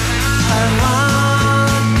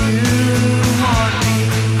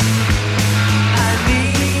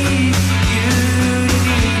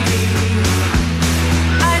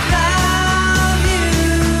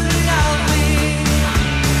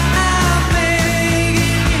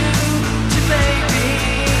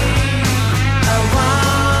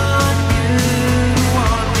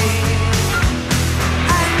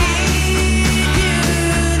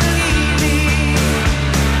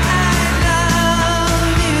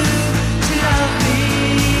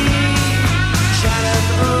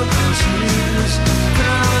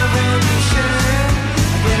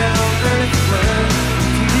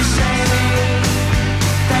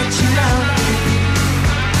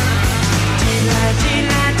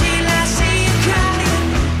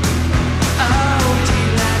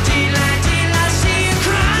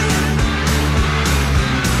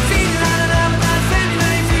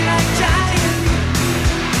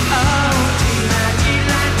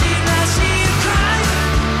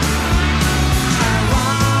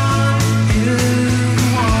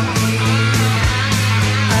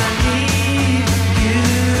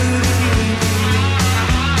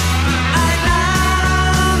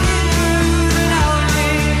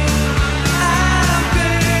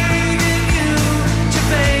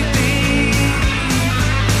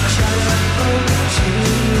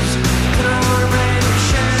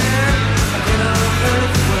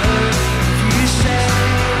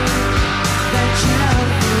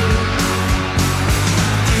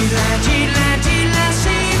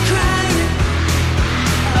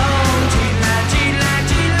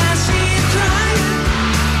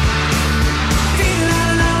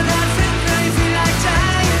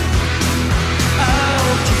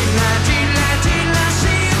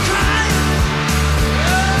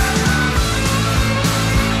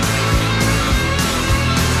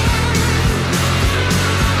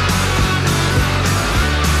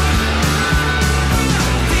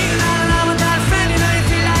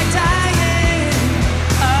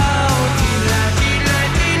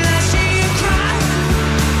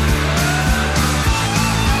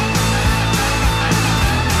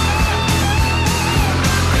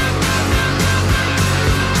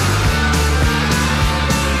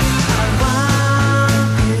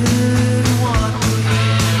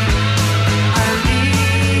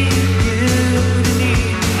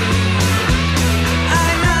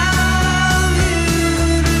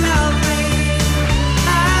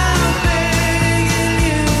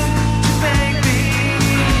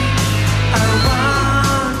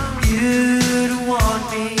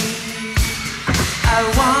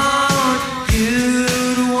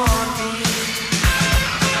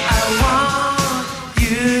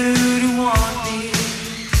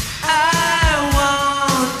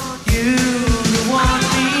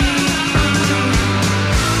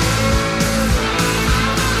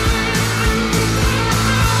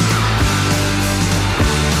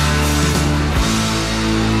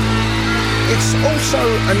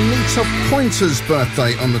 Anita Pointer's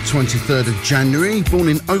birthday on the 23rd of January. Born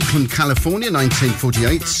in Oakland, California,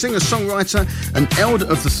 1948. Singer-songwriter and elder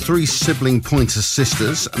of the three sibling Pointer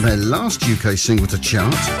sisters. Their last UK single to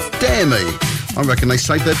chart, Dare Me. I reckon they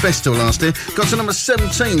saved their best till last year. Got to number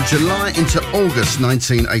 17, July into August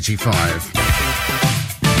 1985.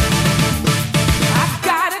 I've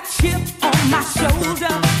got a chip on my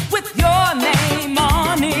shoulder with your name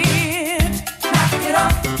on it. Knock it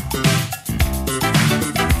up.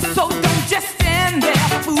 So don't just stand there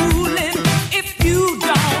fooling if you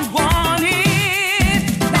don't want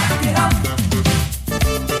it. Back it up.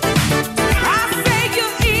 I say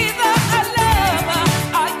you're either a lover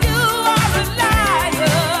or you are a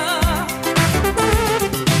liar.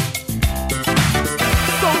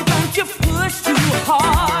 So don't you push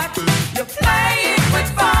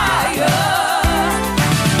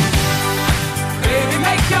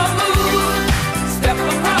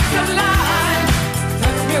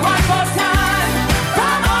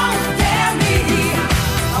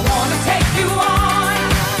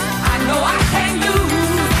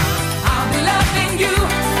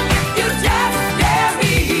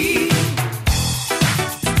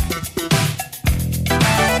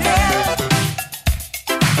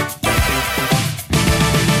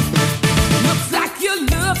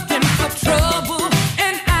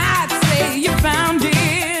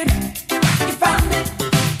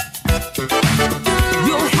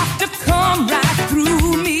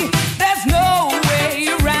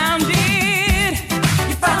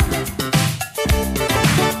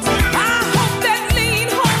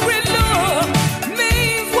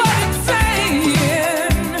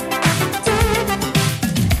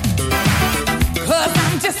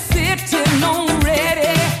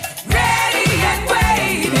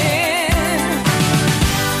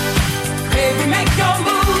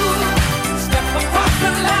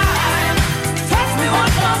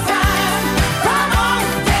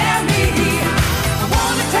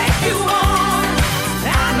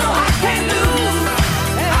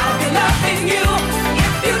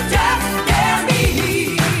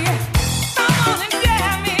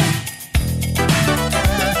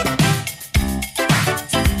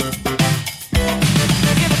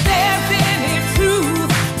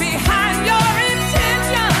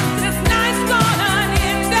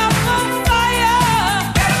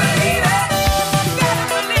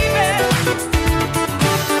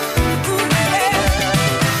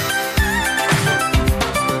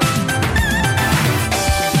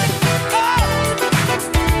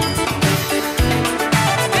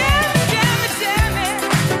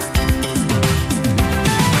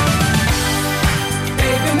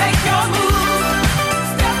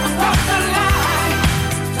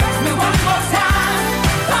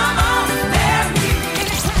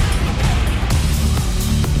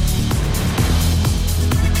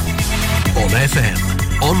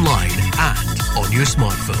FM, online and on your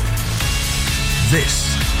smartphone.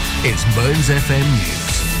 This is Mearns FM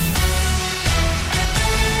News.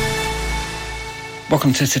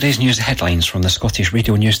 Welcome to today's news headlines from the Scottish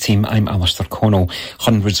Radio News team. I'm Alistair Connell.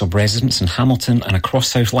 Hundreds of residents in Hamilton and across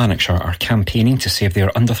South Lanarkshire are campaigning to save their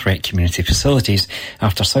under-threat community facilities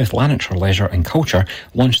after South Lanarkshire Leisure and Culture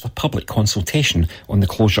launched a public consultation on the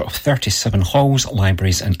closure of 37 halls,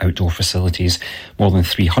 libraries and outdoor facilities. More than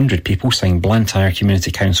 300 people signed Blantyre Community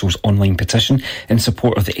Council's online petition in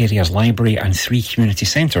support of the area's library and 3 community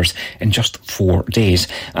centres in just 4 days,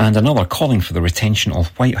 and another calling for the retention of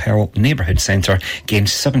Whitehall Neighbourhood Centre gained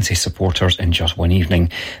 70 supporters in just one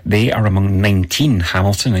evening. They are among 19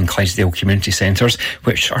 Hamilton and Clydesdale community centres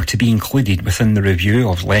which are to be included within the review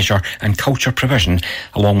of leisure and culture provision,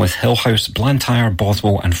 along with Hillhouse, Blantyre,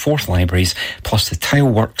 Bothwell and Forth libraries, plus the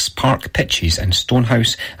Tileworks Park pitches in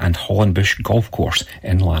Stonehouse and Hollandbush Golf Course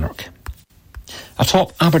in Lanark. A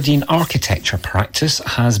top Aberdeen architecture practice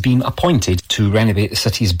has been appointed to renovate the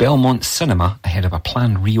city's Belmont Cinema ahead of a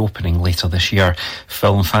planned reopening later this year.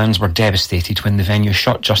 Film fans were devastated when the venue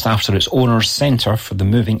shut just after its owner's Centre for the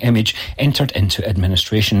Moving Image entered into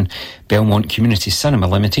administration. Belmont Community Cinema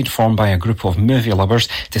Limited, formed by a group of movie lovers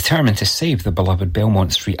determined to save the beloved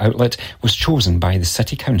Belmont Street outlet, was chosen by the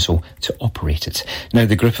City Council to operate it. Now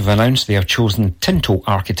the group have announced they have chosen Tinto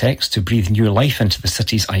Architects to breathe new life into the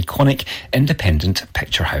city's iconic independent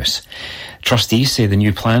picture house. Trustees say the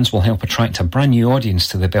new plans will help attract a brand new audience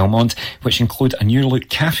to the Belmont, which include a new look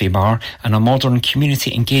cafe bar and a modern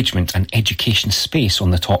community engagement and education space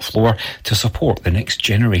on the top floor to support the next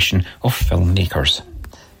generation of filmmakers.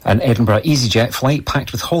 An Edinburgh EasyJet flight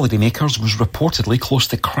packed with holidaymakers was reportedly close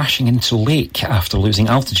to crashing into lake after losing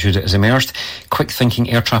altitude, it has emerged. Quick-thinking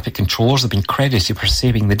air traffic controllers have been credited for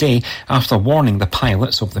saving the day after warning the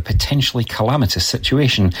pilots of the potentially calamitous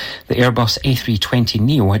situation. The Airbus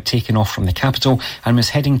A320neo had taken off from the capital and was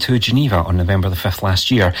heading to Geneva on November the 5th last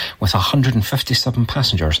year with 157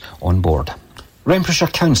 passengers on board. Renfrewshire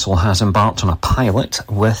Council has embarked on a pilot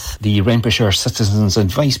with the Renfrewshire Citizens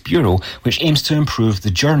Advice Bureau, which aims to improve the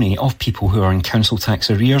journey of people who are in council tax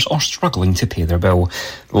arrears or struggling to pay their bill.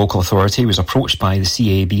 The local authority was approached by the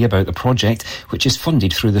CAB about the project, which is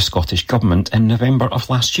funded through the Scottish Government, in November of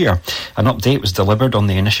last year. An update was delivered on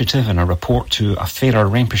the initiative in a report to a Fairer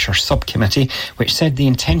Renfrewshire subcommittee, which said the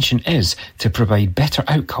intention is to provide better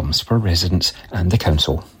outcomes for residents and the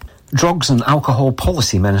council. Drugs and Alcohol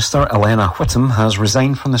Policy Minister Elena Whittam has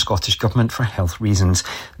resigned from the Scottish Government for health reasons.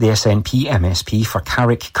 The SNP MSP for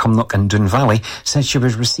Carrick, Cumnock and Doon Valley said she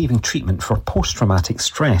was receiving treatment for post-traumatic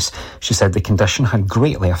stress. She said the condition had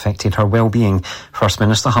greatly affected her well-being. First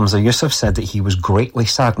Minister Hamza Yousaf said that he was greatly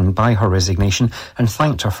saddened by her resignation and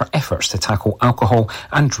thanked her for efforts to tackle alcohol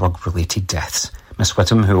and drug-related deaths. Ms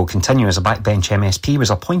Whittam, who will continue as a backbench MSP, was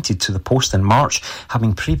appointed to the post in March,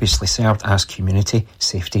 having previously served as Community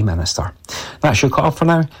Safety Minister. That's your cut-off for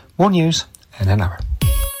now. More news in an hour.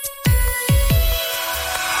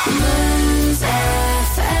 Mearns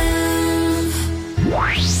FM.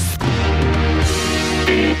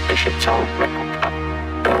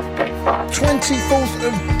 24th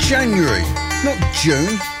of January, not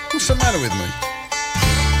June. What's the matter with me?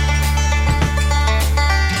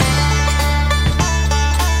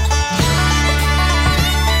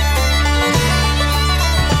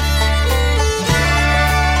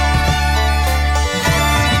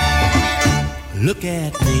 Look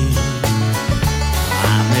at me,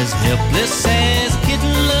 I'm as helpless as a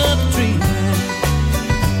kitten love dreaming.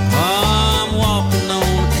 I'm walking on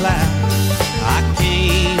a cloud, I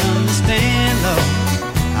can't understand, Lord.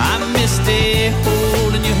 I missed it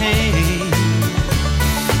holding your hand.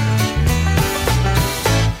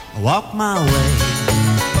 I walk my way,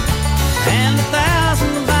 and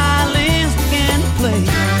 1,000 violins begin to play.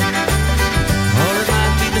 Or it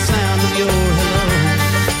might be the sound of your hello.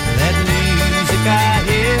 I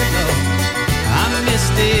hear, Lord, I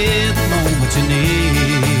missed it the moment you're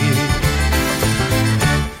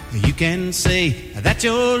near. You can say that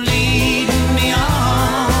you're leading me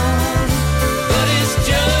on, but it's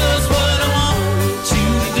just what I want you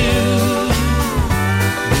to do.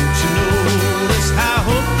 Don't you notice how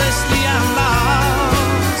hopelessly I'm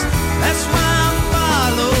lost? That's why I'm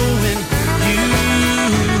following you.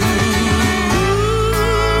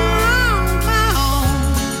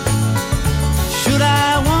 Should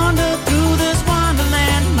I wander through this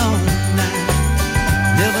wonderland alone now?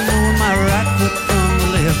 Never knowing my right foot from the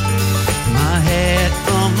left, my hat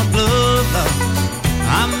from my glove, Lord.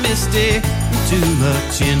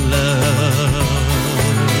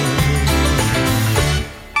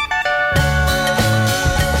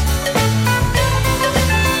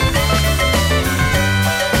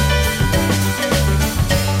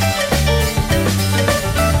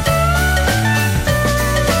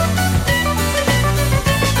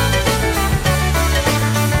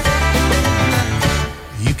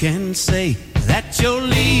 can say that you're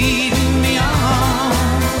leading me on,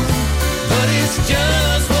 but it's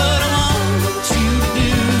just what I want you to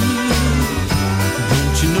do.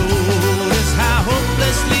 Don't you notice how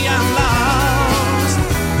hopelessly I'm lost?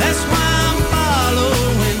 That's why I'm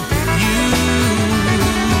following you.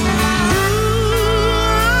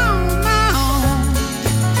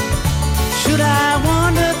 Should I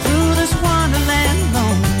wander through this wonderland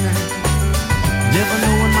alone, never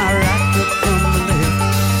knowing my right foot from the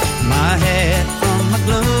left, my hat from my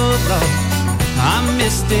glove, Lord, I'm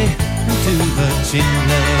misty and too much in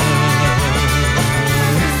love.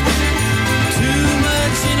 Too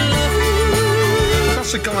much in love.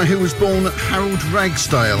 That's a guy who was born at Harold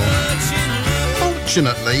Ragsdale.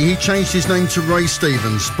 Fortunately, he changed his name to Ray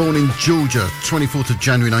Stevens, born in Georgia, 24th of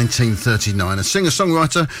January 1939. A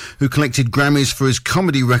singer-songwriter who collected Grammys for his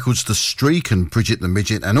comedy records The Streak and Bridget the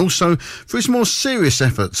Midget, and also for his more serious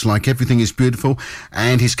efforts like Everything is Beautiful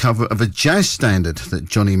and his cover of a jazz standard that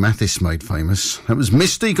Johnny Mathis made famous. That was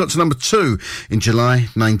Misty, got to number 2 in July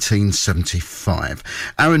 1975.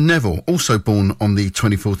 Aaron Neville, also born on the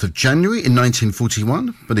 24th of January in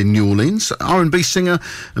 1941, but in New Orleans. R&B singer,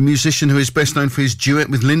 a musician who is best known for his duet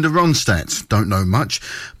with Linda Ronstadt, Don't Know Much,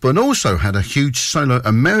 but also had a huge solo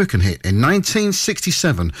American hit in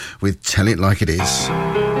 1967 with Tell It Like It Is.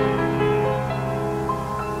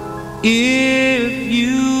 If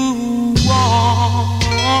you want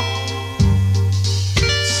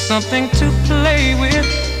something to play with,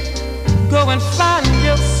 go and find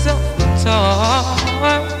yourself a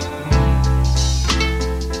toy.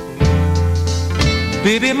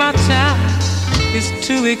 Baby, my time is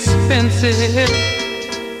too expensive,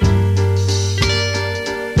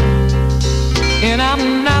 and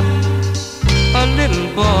I'm not a little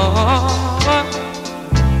boy.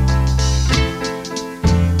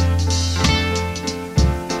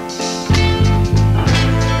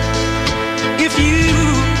 If you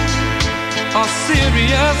are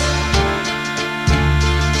serious,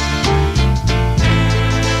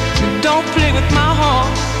 don't play with my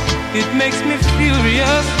heart, it makes me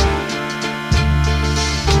furious.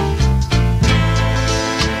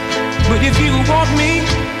 But if you want me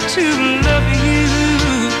to love you,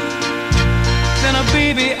 then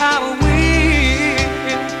baby, I will.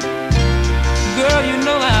 Girl, you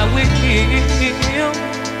know I will.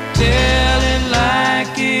 Tell it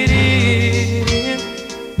like it is.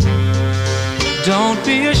 Don't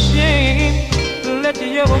be ashamed. Let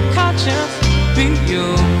your conscience be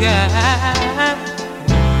your guide.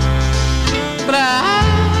 But I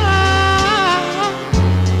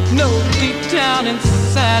know deep down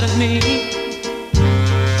inside of me,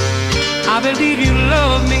 I believe you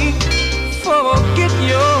love me. Forget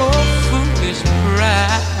your foolish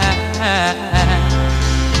pride.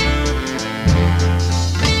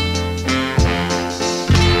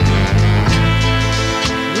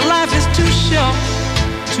 Life is too short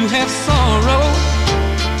to have sorrow.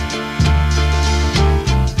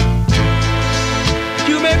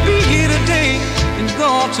 You may be here today and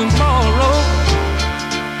gone tomorrow.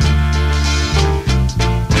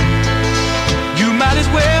 You might as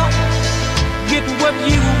well get what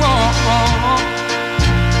you want.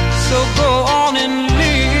 So go on and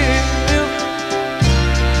live.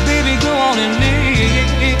 Baby, go on and live.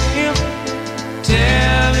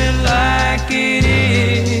 Tell it like it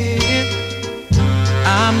is.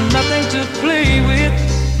 I'm nothing to play with.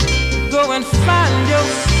 Go and find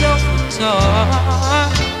yourself a toy.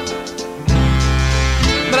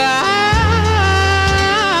 But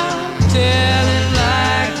I'll tell it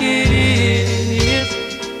like it is.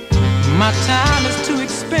 My time is too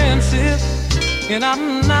expensive, and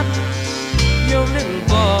I'm not your little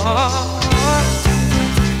boy.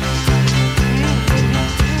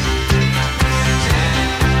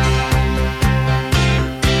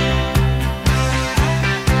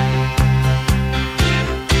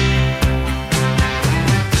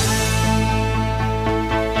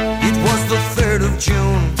 It was the 3rd of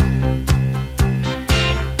June,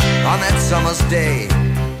 on that summer's day,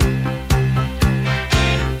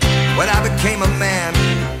 when I became a man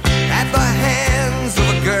at the hands of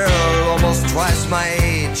a girl almost twice my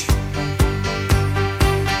age.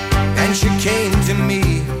 And she came to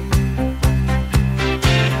me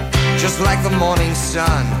just like the morning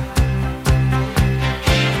sun.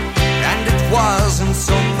 And it wasn't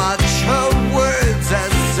so much her words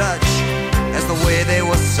as such as the way they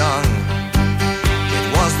were sung. It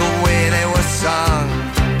was the way they were sung.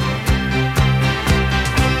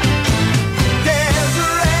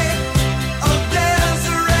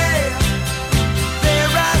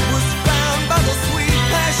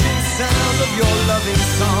 Of your loving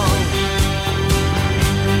song.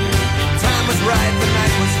 Time was right, the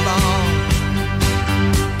night was long.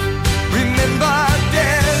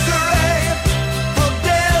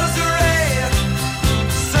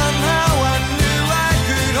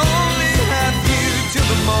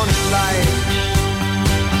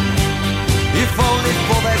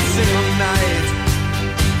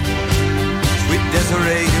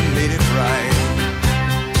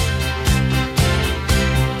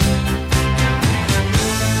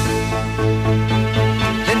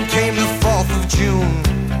 June,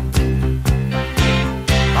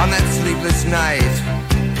 on that sleepless night,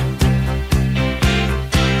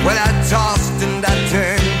 when I tossed and I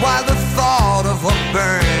turned while the thought of her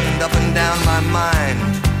burned up and down my mind.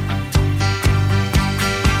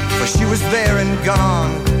 For she was there and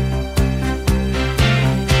gone,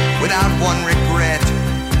 without one regret.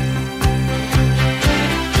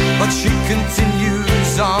 But she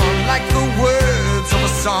continues on like the words of a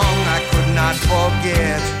song I could not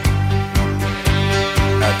forget.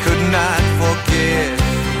 I could not forget.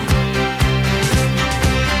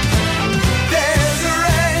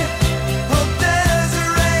 Desiree, oh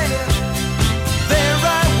Desiree, there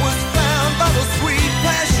I was found by the sweet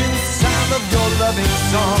passion sound of your loving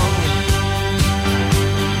song.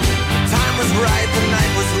 Time was right, the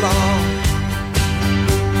night was long.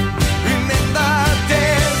 Remember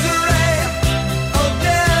Desiree, oh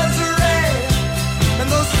Desiree, and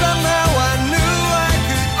though somehow I knew I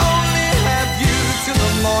could only have you till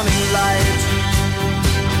the morning light.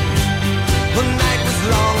 The night was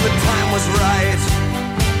long, the time was right.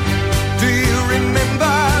 Do you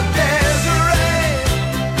remember Desiree,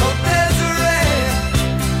 oh Desiree?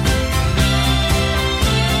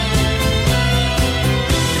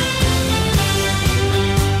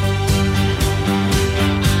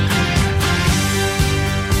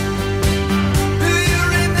 Do you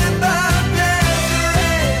remember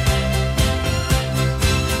Desiree?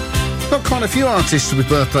 Got quite a few artists with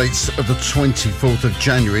birthdays of the 24th of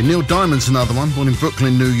January. Neil Diamond's another one, born in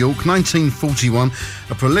Brooklyn, New York, 1941.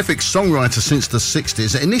 A prolific songwriter since the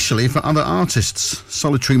 60s, initially for other artists.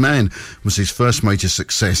 Solitary Man was his first major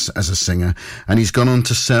success as a singer, and he's gone on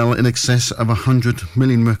to sell in excess of 100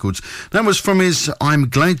 million records. That was from his I'm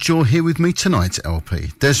Glad You're Here With Me Tonight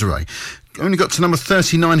LP. Desiree only got to number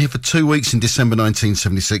 39 here for 2 weeks in December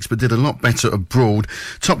 1976, but did a lot better abroad.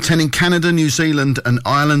 Top 10 in Canada, New Zealand and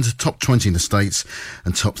Ireland, top 20 in the States,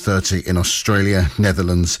 and top 30 in Australia,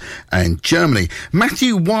 Netherlands and Germany.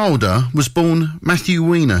 Matthew Wilder was born Matthew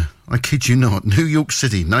Weiner. I kid you not. New York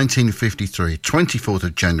City, 1953, 24th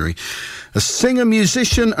of January. A singer,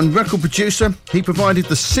 musician and record producer, he provided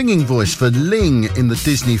the singing voice for Ling in the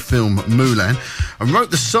Disney film Mulan and wrote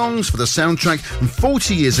the songs for the soundtrack. And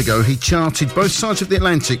 40 years ago, he charted both sides of the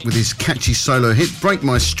Atlantic with his catchy solo hit, Break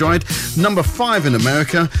My Stride, number 5 in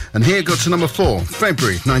America. And here it got to number 4,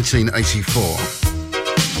 February 1984.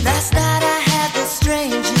 Last night I had the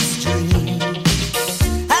strangest dream.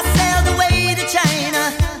 I sailed away to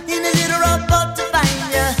China in a little rowboat to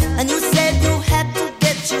find you, and you said you had to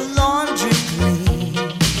get your laundry clean.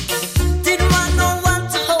 Didn't want no one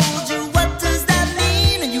to hold you, what does that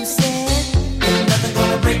mean? And you said, ain't nothing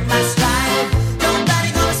gonna break my stride,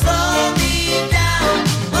 nobody gonna slow me down.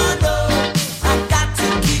 Oh no, I've got to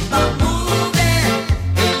keep on moving.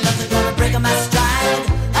 Ain't nothing gonna break my stride,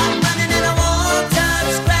 I'm running and I won't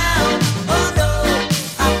touch ground. Oh no,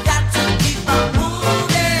 I've got to keep on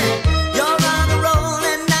moving. You're on a roll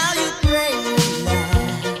and now you pray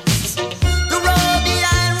relax. The road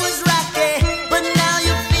behind was rocky, but now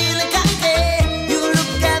you're feeling cocky. You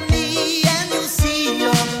look at me and you see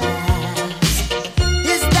your past.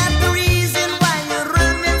 Is that the reason why you're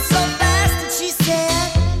running so fast? And she said,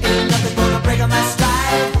 ain't nothing gonna break my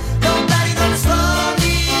stride, nobody gonna slow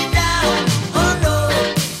me down. Oh no,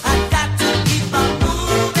 I've got to keep on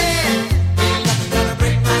moving. Ain't nothing gonna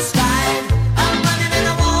break my stride, I'm running and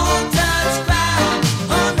I won't touch ground.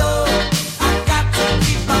 Oh no, I've got to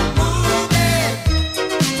keep on moving.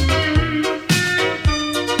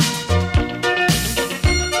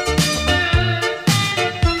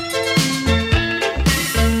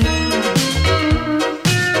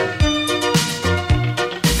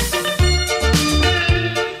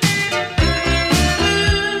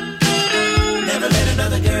 Never let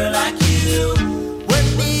another girl like you work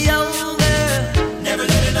me over. Never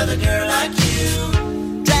let another girl like you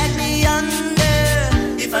drag me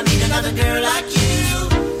under. If I need another girl like you,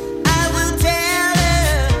 I will tell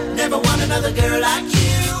her. Never want another girl like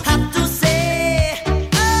you. Have to say,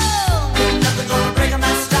 oh, ain't nothing gonna break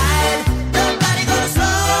my stride. Nobody gonna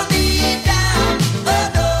slow me down. Oh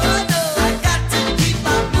no, no, I got to keep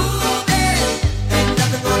on moving. Ain't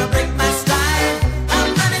nothing gonna break my stride.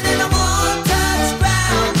 I'm running and I won't touch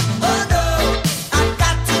ground. Oh no, I've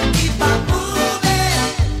got to keep on moving.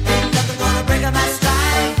 Ain't nothing gonna break my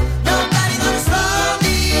stride. Nobody gonna slow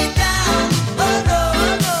me down. Oh no,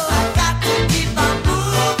 no, I've got to keep on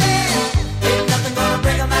moving. Ain't nothing gonna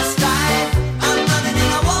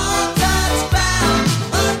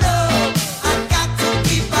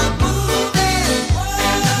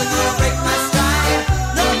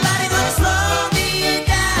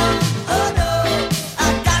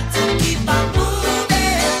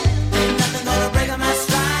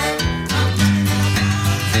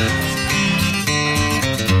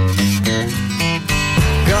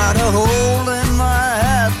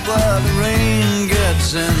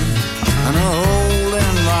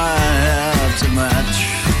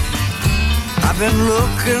been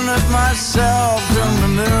looking at myself in the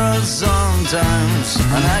mirror sometimes,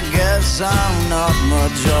 and I guess I'm not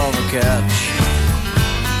much of a catch.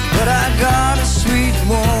 But I got a sweet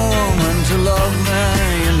woman to love me,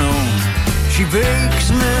 you know. She bakes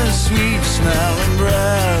me sweet smelling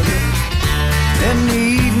bread. In the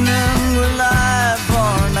evening we lie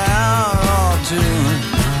for an hour or two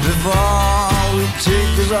before we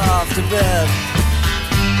take us off to bed.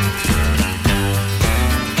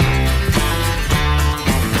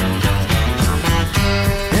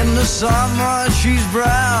 In the summer she's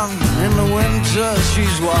brown, in the winter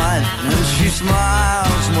she's white, and she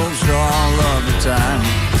smiles most all of the time.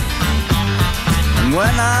 And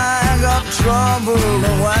when I got trouble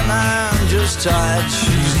or when I'm just tired,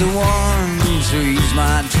 she's the one to ease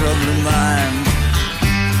my troubling mind.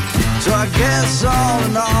 So I guess all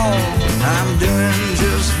in all, I'm doing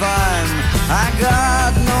just fine. I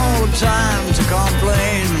got no time to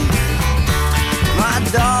complain. My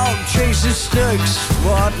dog chases sticks,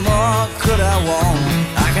 what more could I want?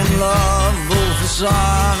 I can love both the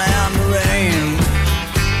sun and the rain.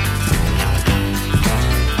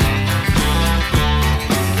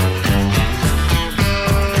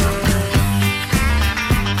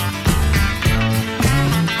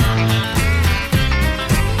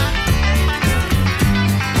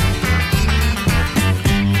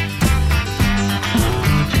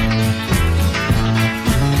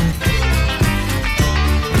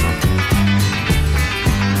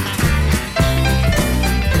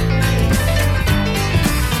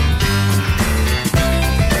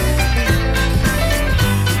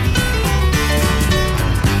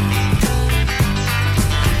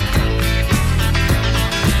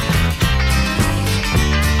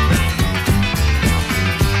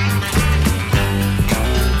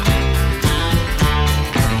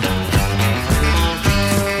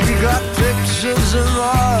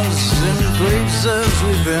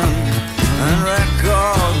 We've been, and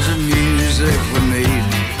records of music we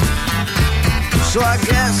made. So I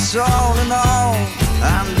guess all in all,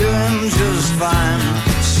 I'm doing just fine.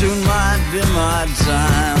 Soon might be my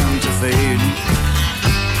time to fade.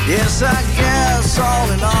 Yes, I guess all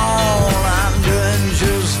in all, I'm doing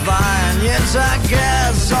just fine. Yes, I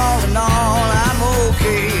guess all in all, I'm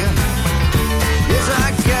okay. Yes, I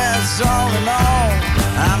guess all in all,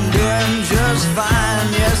 I'm doing just fine.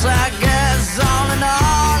 Yes, I guess all in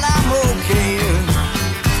all, I'm okay.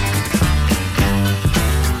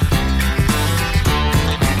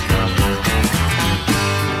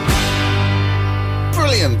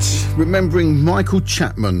 Brilliant. Remembering Michael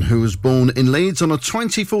Chapman, who was born in Leeds on the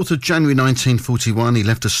 24th of January 1941. He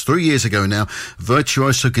left us 3 years ago now.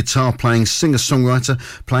 Virtuoso guitar playing singer-songwriter,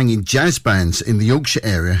 playing in jazz bands in the Yorkshire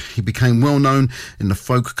area. He became well known in the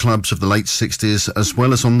folk clubs of the late 60s as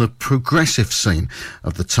well as on the progressive scene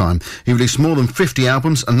of the time. He released more than 50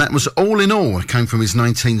 albums, and that was all in all. It came from his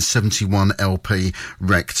 1971 LP,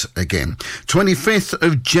 Wrecked Again. 25th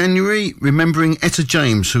of January, remembering Etta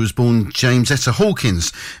James, who was born James Etta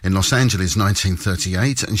Hawkins in Los Angeles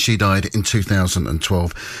 1938, and she died in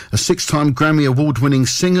 2012. A six-time Grammy Award-winning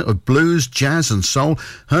singer of blues, jazz and soul,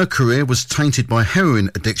 her career was tainted by heroin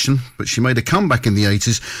addiction, but she made a comeback in the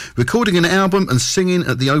 80s, recording an album and singing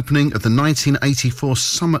at the opening of the 1984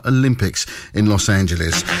 Summer Olympics in Los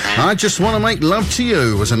Angeles. I Just Want to Make Love to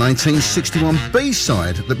You was a 1961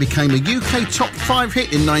 B-side that became a UK top 5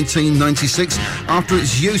 hit in 1996 after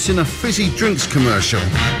its use in a fizzy drinks commercial.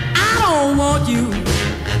 I don't want you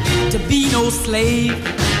to be no slave.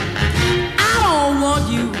 I don't want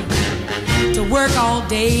you to work all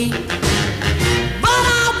day. But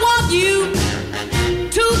I want you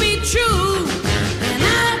to be true. And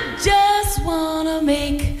I just want to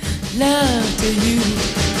make love to you.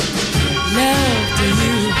 Love to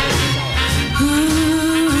you.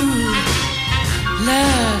 Ooh,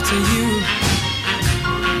 love to you.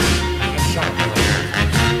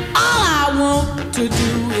 All I want to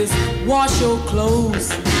do is wash your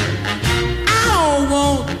clothes. I don't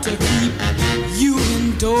want to keep you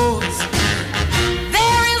indoors.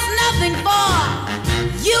 There is nothing for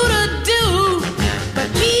you to do but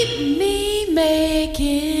keep me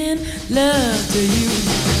making love to you.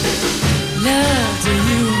 Love to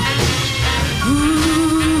you.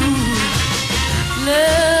 Ooh,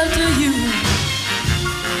 love to you.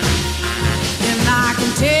 And I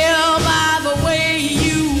can tell by the way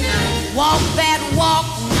you walk that walk.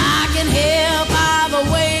 I can hear by the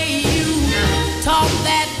way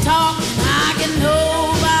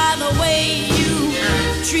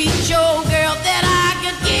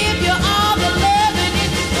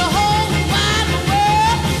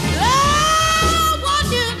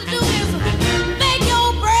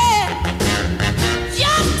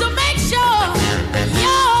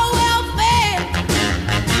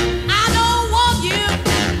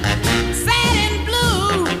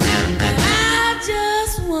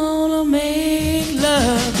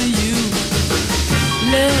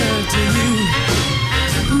love to you.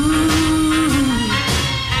 Ooh,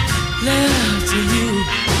 love to you.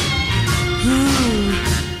 Ooh.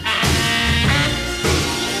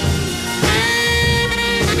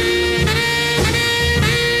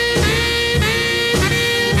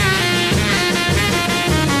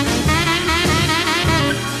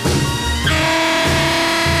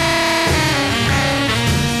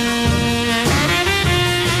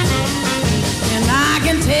 And I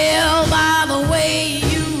can tell by the way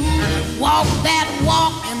you walk that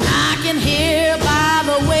walk, and I can hear by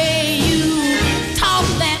the way you talk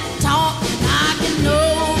that talk, and I can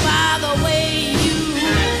know by the way you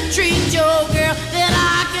treat your girl that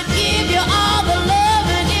I could give you all the love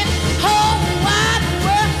in this whole wide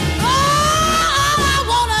world. All I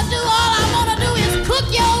wanna do is cook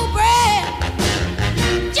your bread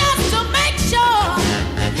just to make sure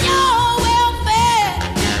you're well fed.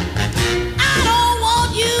 I don't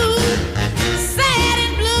want you sad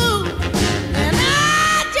and blue, and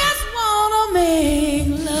I just wanna make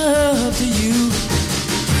love to you,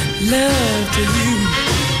 love to you.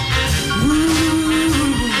 Ooh,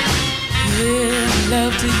 yeah,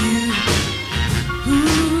 love to you.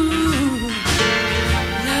 Ooh,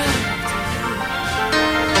 love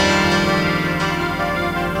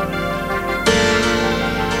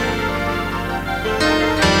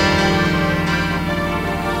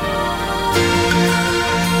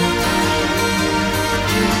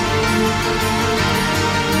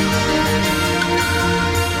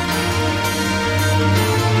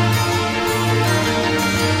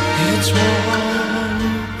It's warm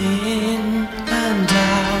in and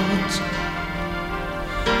out,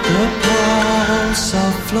 the pulse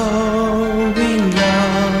of flowing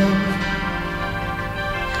love.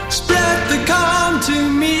 Spread the calm to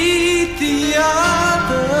meet the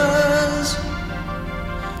others.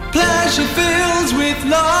 Pleasure fills with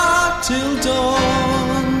love till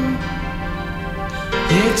dawn.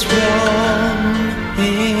 It's warm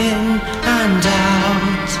in and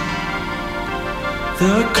out,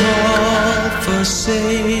 the call for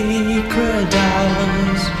sacred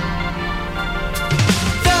hours.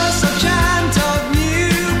 There's a chant of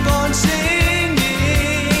newborn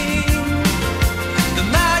singing, the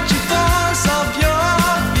magic force of your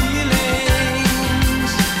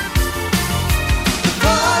feelings. The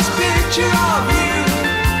first picture of you,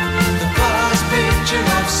 the first picture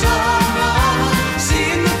of summer,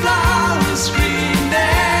 seeing the flowers scream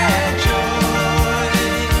their joy.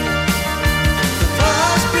 The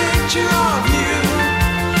first picture of you,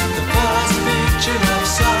 the first picture of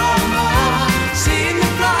summer, seeing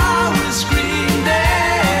the flowers scream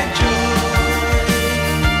their joy.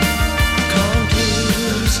 Can't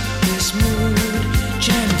lose this mood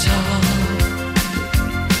gentle,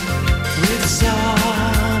 with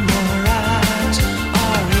summer at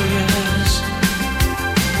our ears.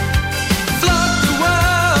 Flood the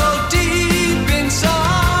world deep in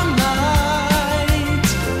sunlight,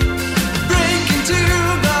 break into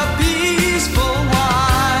the peaceful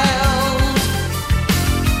wild.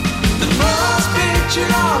 The first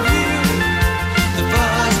picture of you, the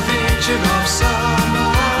first picture of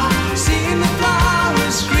summer, seeing the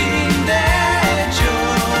flowers scream their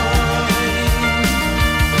joy.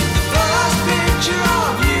 The first picture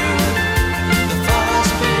of you, the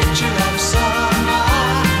first picture of summer,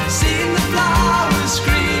 seeing the flowers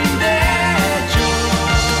scream their joy.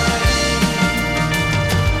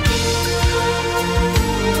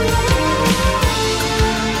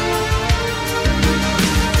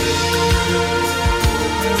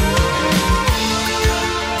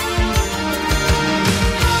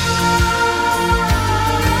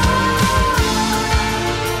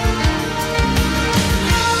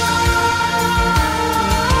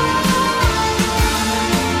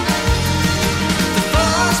 The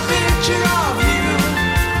first picture of you,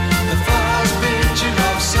 the first picture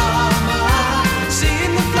of summer,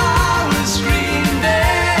 seeing the flowers scream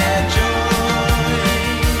their joy.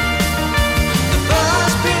 The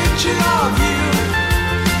first picture of you,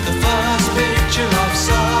 the first picture of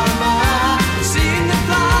summer, seeing the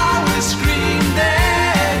flowers scream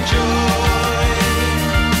their joy.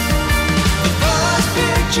 The first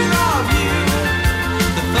picture of you,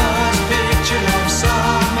 the first picture of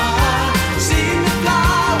summer, seeing the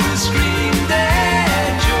flowers scream their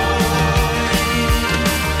joy.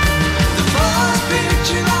 The first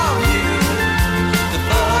picture of you, the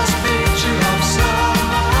first picture of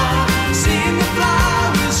summer, seeing the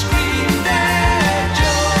flowers scream their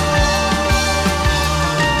joy.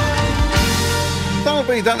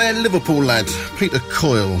 Barbie, that there Liverpool lad, Peter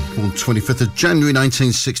Coyle, born 25th of January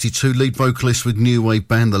 1962, lead vocalist with new wave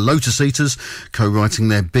band The Lotus Eaters, co-writing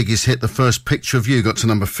their biggest hit, The First Picture of You, got to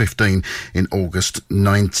number 15 in August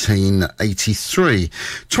 1983.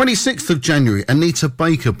 26th of January, Anita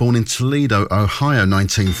Baker, born in Toledo, Ohio,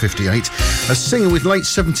 1958. A singer with late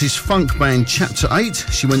 70s funk band Chapter 8,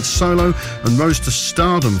 she went solo and rose to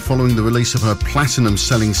stardom following the release of her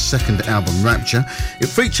platinum-selling second album, Rapture. It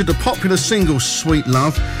featured the popular single Sweet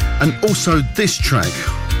Love and also this track,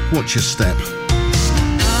 Watch Your Step. I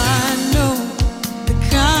know the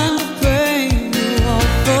kind of pain you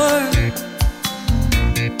offer.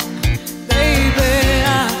 Baby,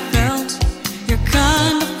 I felt your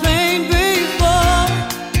kind of pain before.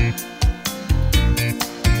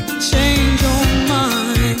 Change your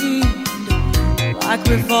mind like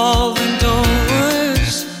revolving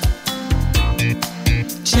doors.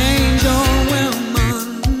 Change your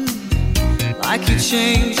women like you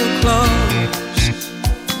change your clothes.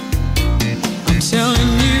 I'm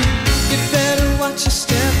telling you, you better watch your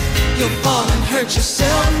step. You'll fall and hurt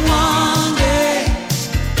yourself one day.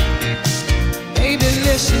 Baby,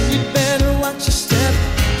 listen, you better watch your step.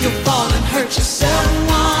 You'll fall and hurt yourself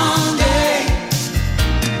one day.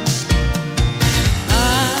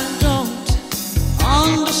 I don't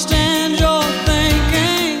understand your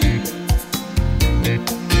thinking.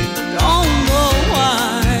 Don't know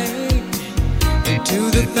why you do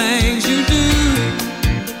the things you do.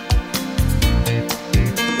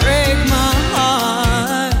 Break my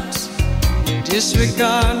heart,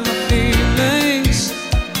 disregard my feelings.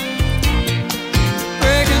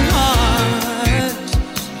 Breaking heart,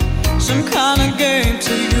 some kind of game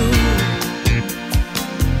to you.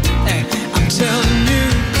 Hey, I'm telling you,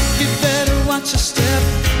 you better watch your step.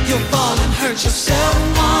 You'll fall and hurt yourself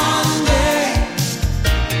one day.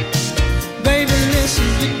 Baby, listen,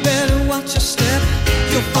 you better watch your step.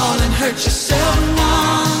 You'll fall and hurt yourself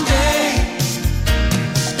one day.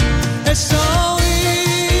 It's so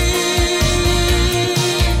easy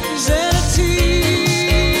to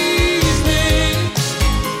tease me.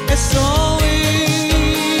 It's so easy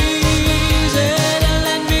to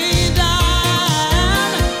let me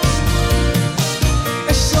down.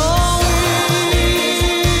 It's so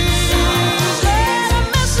easy to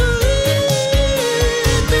mislead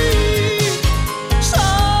me. So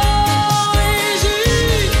easy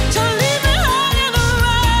to leave me hanging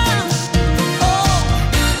around. Oh,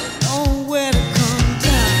 nowhere to come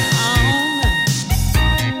down.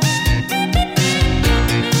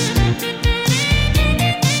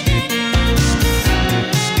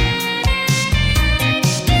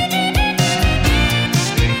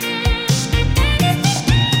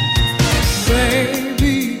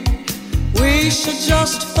 Baby, we should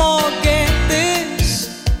just forget this.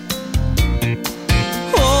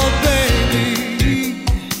 Oh, baby,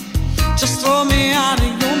 just throw me out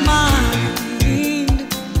of your mind.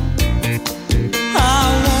 I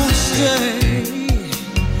won't stay,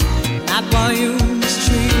 not while you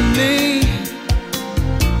mistreat me.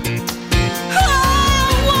 I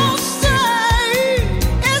won't stay,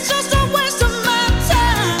 it's just a waste of my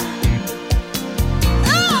time.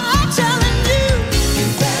 I'm telling you, you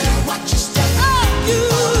better watch your step. You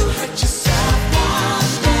hurt yourself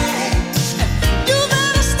one day. You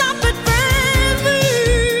better stop it, baby.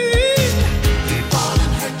 You fall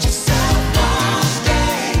and hurt yourself one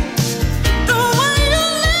day. The way you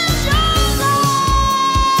live your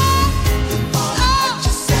life, you fall and hurt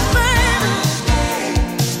yourself one day.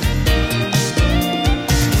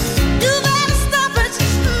 You better stop it. You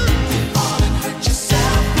fall and hurt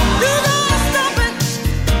yourself one day. You better stop it.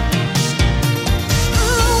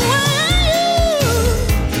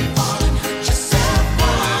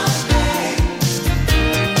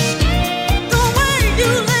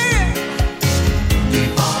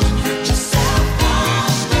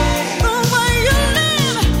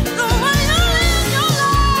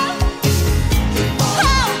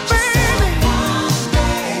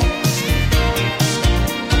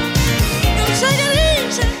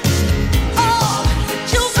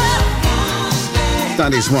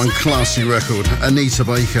 That is one classy record, Anita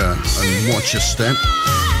Baker and Watch Your Step.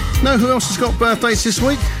 Know who else has got birthdays this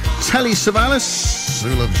week? Telly Savalas, who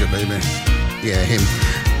loves you, baby? Yeah, him.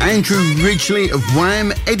 Andrew Ridgeley of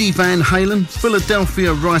Wham, Eddie Van Halen,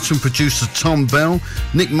 Philadelphia writer and producer Tom Bell,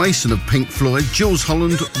 Nick Mason of Pink Floyd, Jules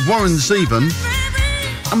Holland, Warren Zevon,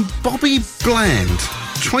 and Bobby Bland.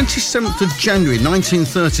 27th of January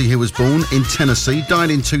 1930 he was born in Tennessee,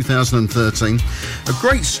 died in 2013. A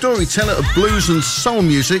great storyteller of blues and soul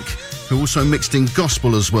music, who also mixed in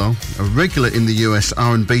gospel as well. A regular in the US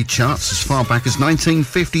R&B charts as far back as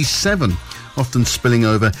 1957. often spilling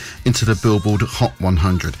over into the Billboard Hot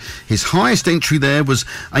 100. His highest entry there was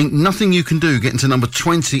Ain't Nothing You Can Do, getting to number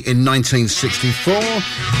 20 in 1964.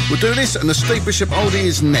 We'll do this, and the Steve Bishop oldie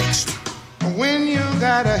is next. When you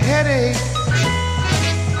got a headache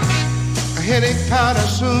powder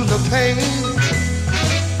soothes the pain.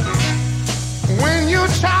 When you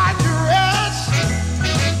try to rest,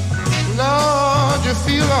 Lord, you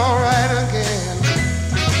feel alright again.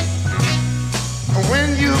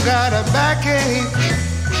 When you got a backache,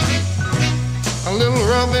 a little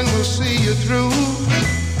rubbing will see you through.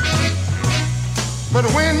 But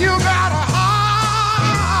when you got a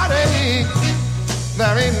heartache,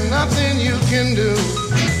 there ain't nothing you can do.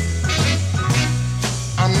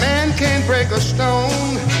 A man can't break a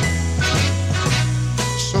stone,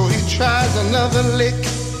 so he tries another lick.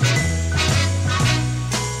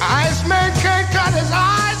 Iceman can't cut his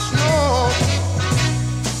ice, no,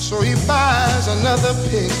 so he buys another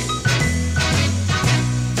pick.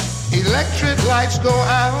 Electric lights go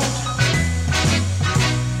out,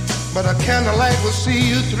 but a candlelight will see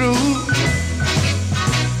you through.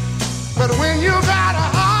 But when you got a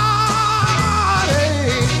heartache,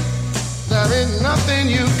 there ain't nothing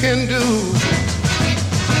you can do.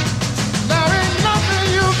 There ain't nothing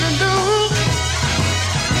you can do.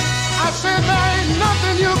 I said there ain't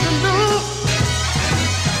nothing you can do.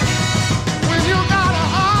 When you got a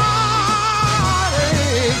heartache,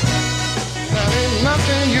 there ain't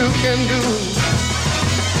nothing you can do.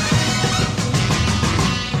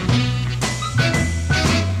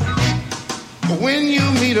 When you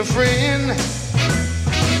meet a friend,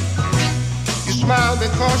 you smile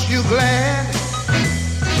because you're glad.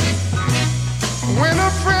 When a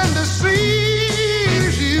friend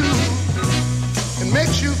deceives you, it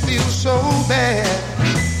makes you feel so bad.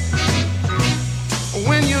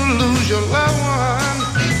 When you lose your loved one,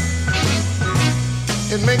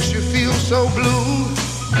 it makes you feel so blue.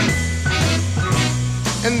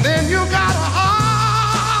 And then you got a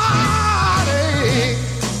heartache,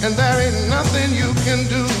 and there ain't nothing you can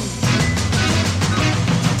do.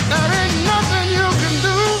 There ain't nothing you can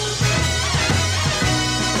do.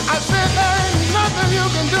 I said there ain't nothing you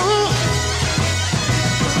can do.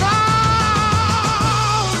 No,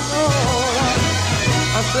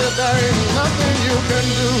 I said there ain't nothing you can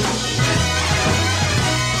do.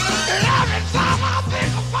 And every time I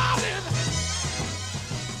think about it,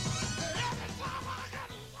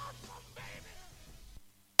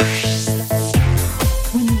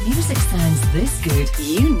 When the music sounds this good,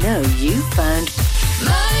 you know you found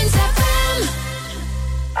Mearns FM.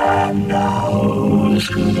 And now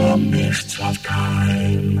through the mists of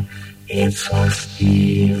time, it's a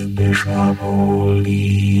Steve Bishop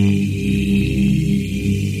oldie.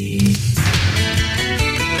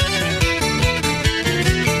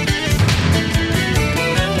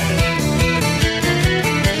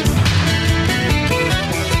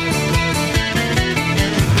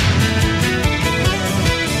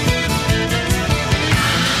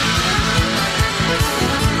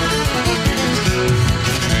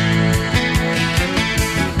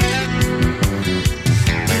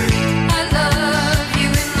 I love you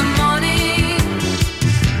in the morning,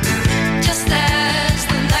 just as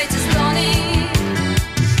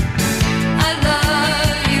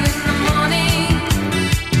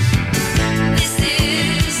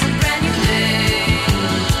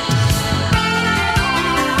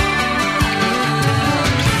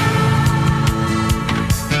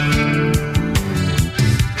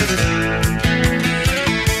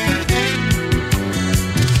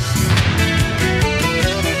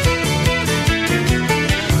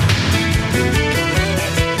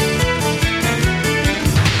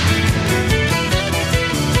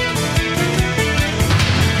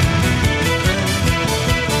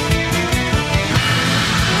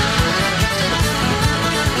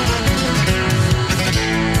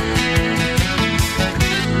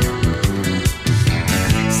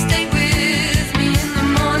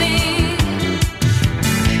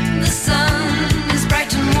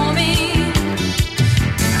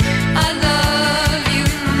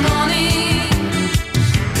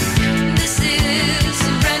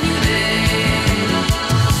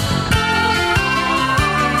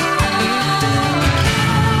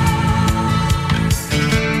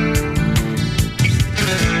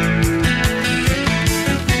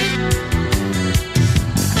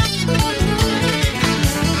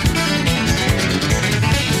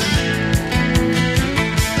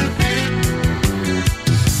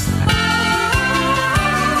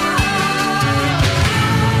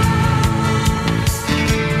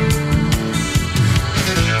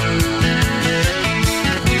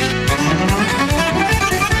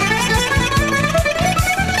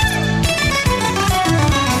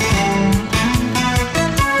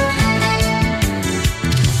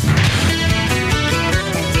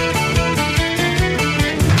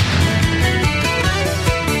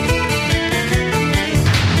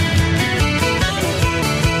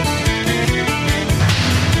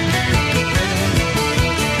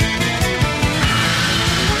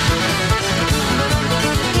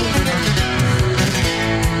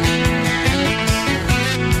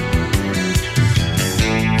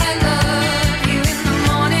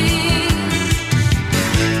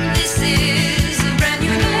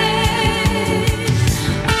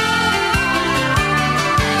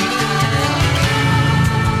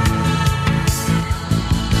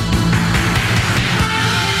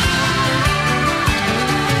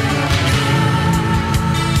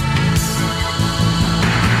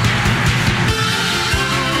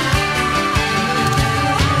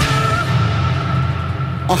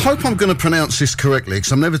hope I'm going to pronounce this correctly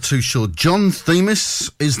because I'm never too sure. John Themis,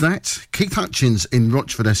 is that? Keith Hutchins in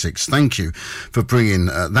Rochford, Essex. Thank you for bringing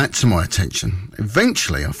that to my attention.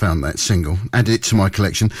 Eventually, I found that single, added it to my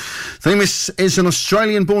collection. Themis is an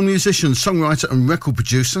Australian-born musician, songwriter and record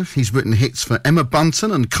producer. He's written hits for Emma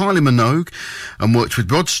Bunton and Kylie Minogue and worked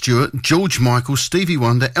with Rod Stewart, George Michael, Stevie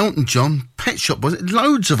Wonder, Elton John, Pet Shop Boys,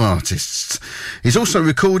 loads of artists. He's also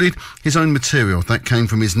recorded his own material. That came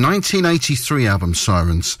from his 1983 album,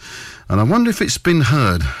 Sirens. And I wonder if it's been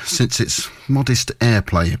heard since its modest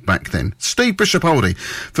airplay back then. Steve Bishop-Oldie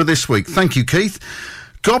for this week. Thank you, Keith.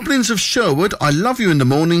 Goblins of Sherwood, I Love You in the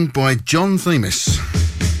Morning by John Themis.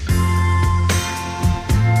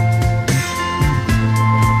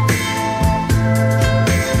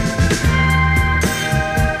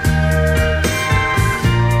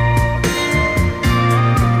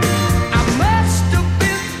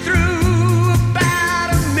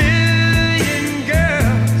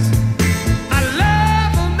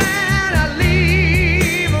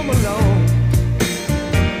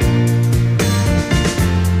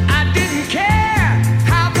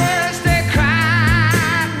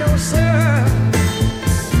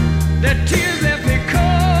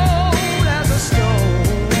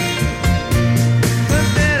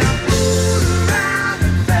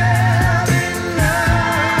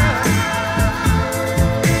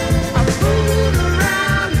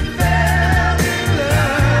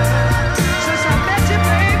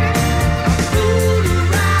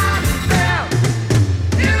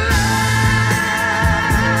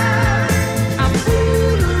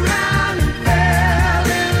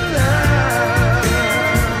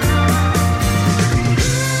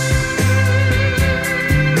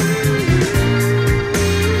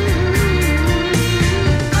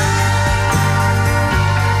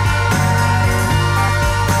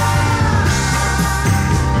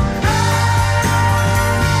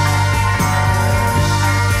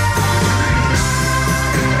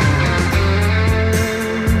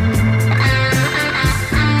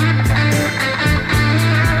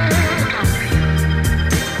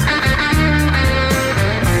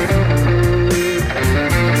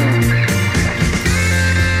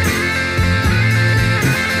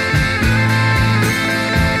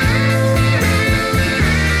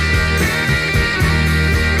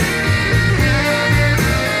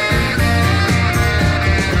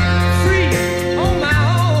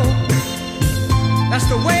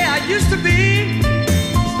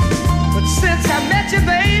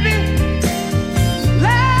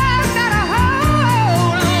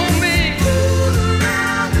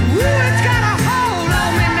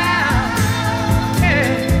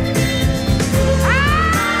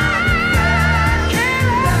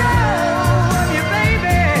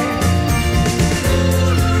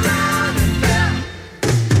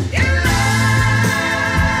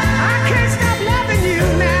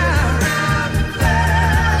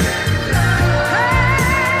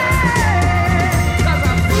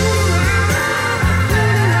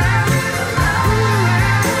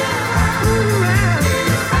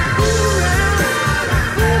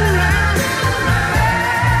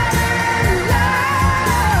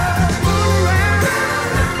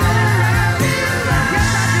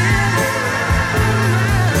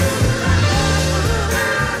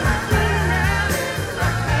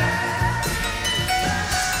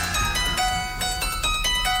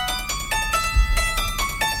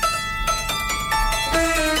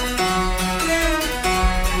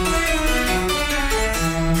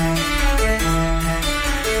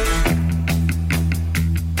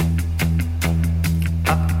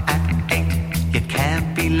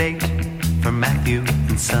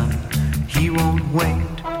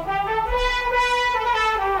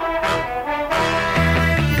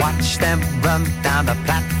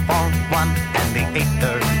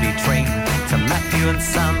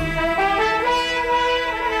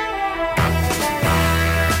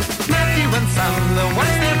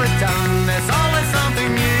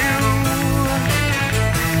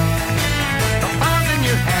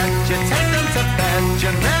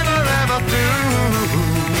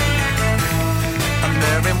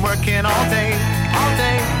 Working all day, all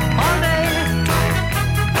day, all day.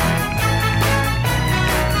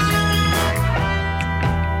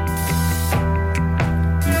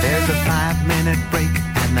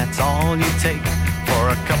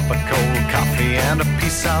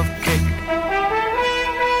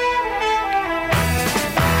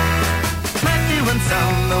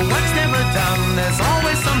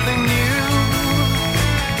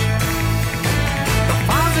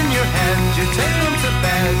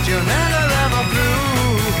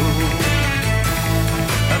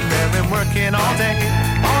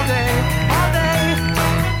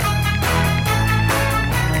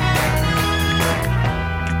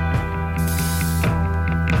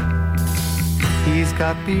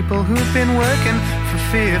 got people who've been working for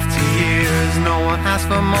 50 years. No one asks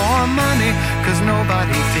for more money, cause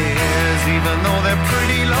nobody dares, even though they're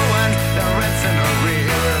pretty low and their rent's in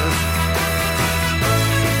arrears.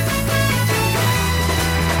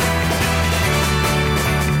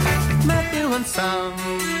 Matthew and Sam,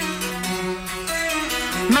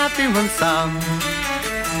 Matthew and Sam,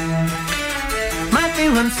 Matthew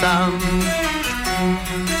and Sam,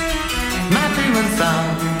 Matthew and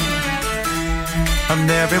Sam. And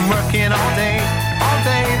they've been working all day, all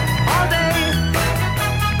day, all day.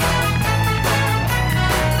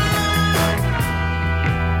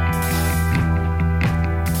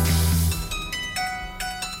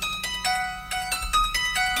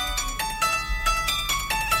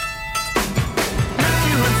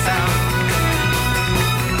 Matthew and Sam,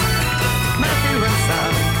 Matthew and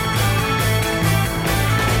Sam,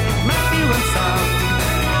 Matthew and Sam.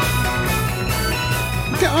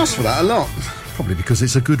 I get asked for that a lot. Probably because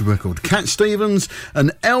it's a good record. Cat Stevens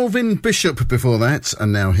and Elvin Bishop before that.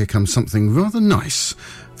 And now here comes something rather nice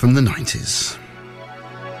from the 90s.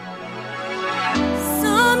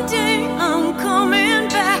 Someday I'm coming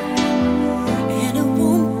back, and it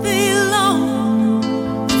won't be long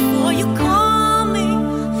before you call me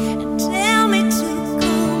and tell me to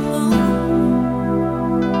come home.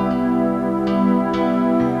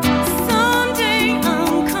 Someday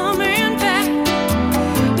I'm coming back,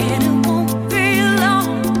 and it won't be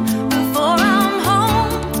long before I'm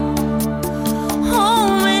home,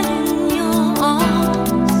 home in your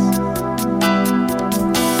arms.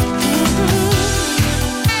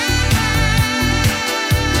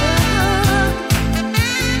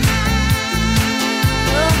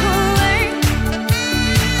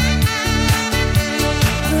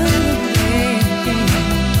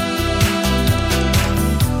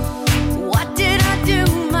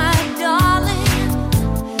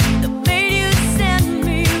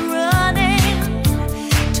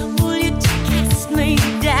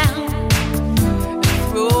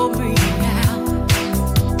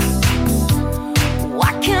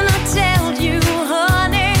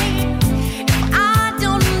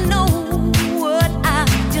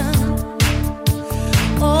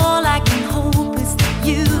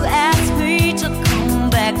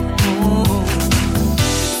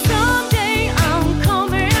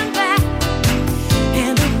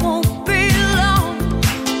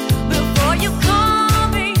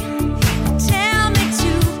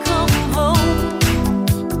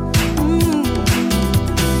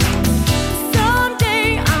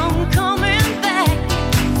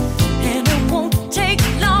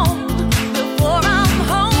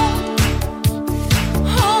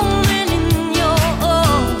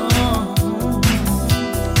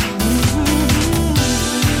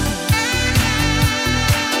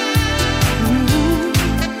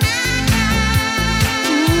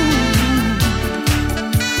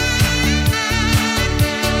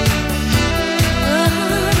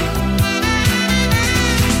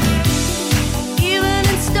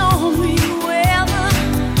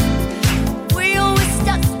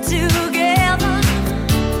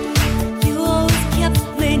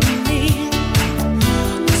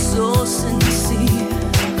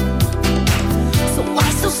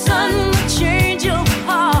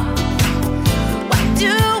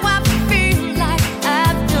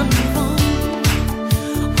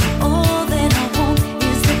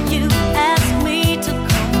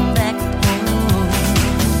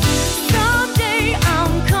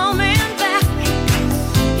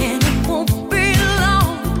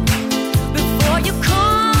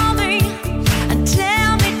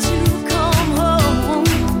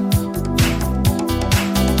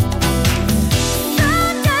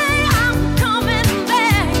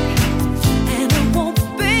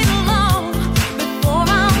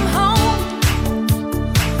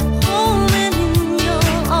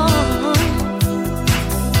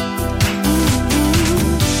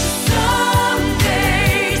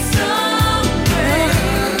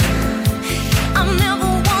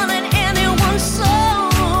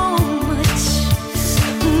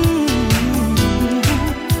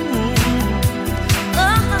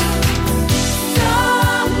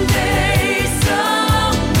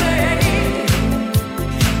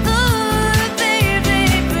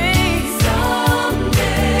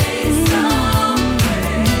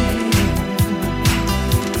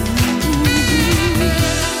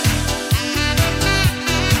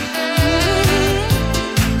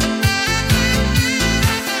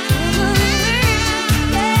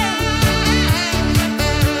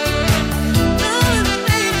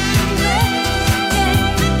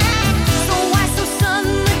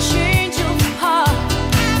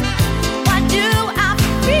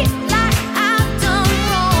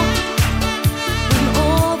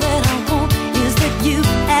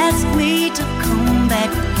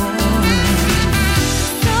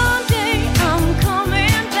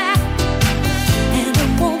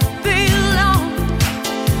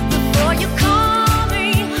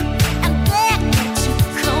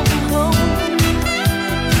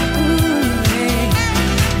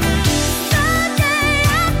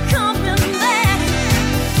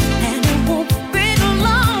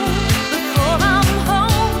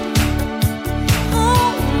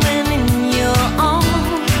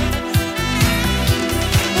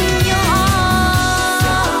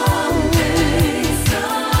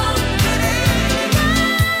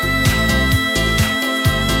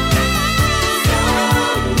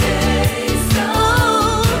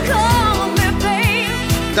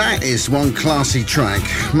 That is one classy track.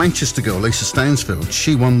 Manchester girl Lisa Stansfield.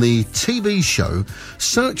 She won the TV show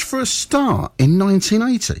Search for a Star in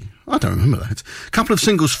 1980. I don't remember that. A couple of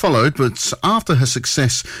singles followed, but after her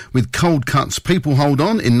success with Cold Cuts' People Hold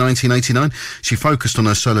On in 1989, she focused on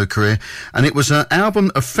her solo career, and it was her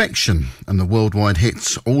album Affection and the worldwide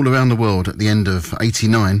hits all around the world at the end of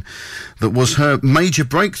 89 that was her major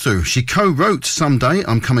breakthrough. She co-wrote Someday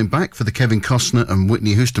I'm Coming Back for the Kevin Costner and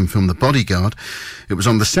Whitney Houston film The Bodyguard. It was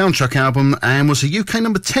on the soundtrack album and was a UK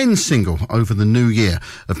number 10 single over the new year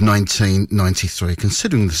of 1993.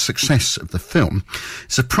 Considering the success of the film,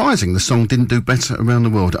 it's surprising the song didn't do better around the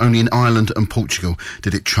world. Only in Ireland and Portugal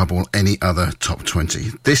did it trouble any other top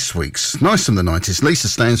 20. This week's Nice from the 90s, Lisa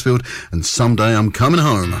Stansfield and Someday I'm Coming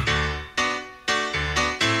Home.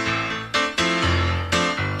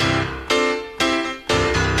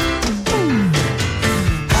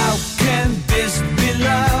 How can this be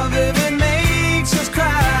love if it makes us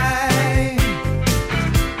cry?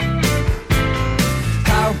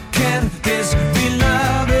 How can this be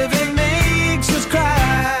love if it makes us cry?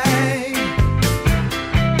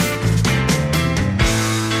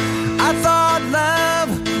 I thought love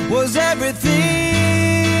was everything.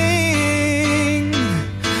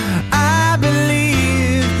 I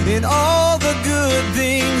believed in all the good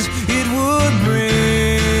things it would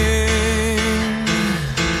bring.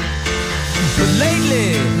 But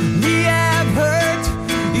lately we have hurt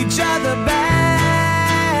each other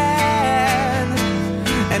bad,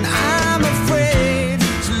 and I'm afraid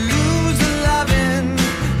to lose the loving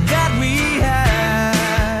that we had.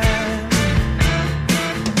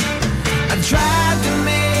 I tried to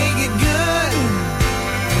make it good,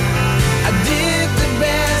 I did the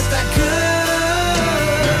best I could.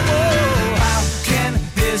 Oh, how can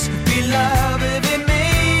this be love if it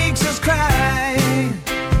makes us cry?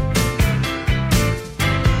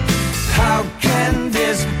 How can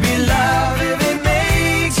this be love if it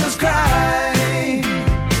makes us cry?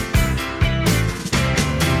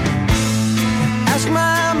 Ask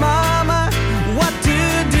my mama what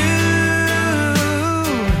to do.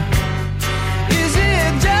 Is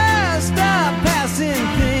it just a passing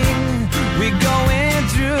thing we're going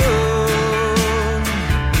through?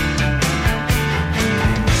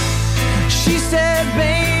 She said,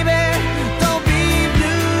 baby, don't be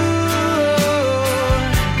blue.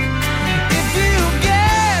 If you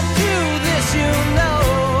get through this, you know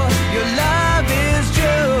your love is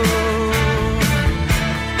true.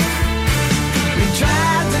 We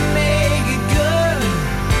tried to make it good,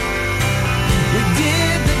 we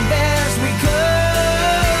did the best we could.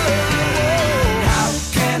 How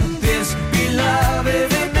can this be love if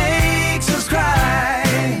it makes us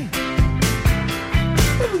cry?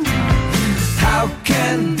 How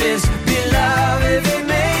can this be love if it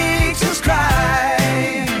makes us cry?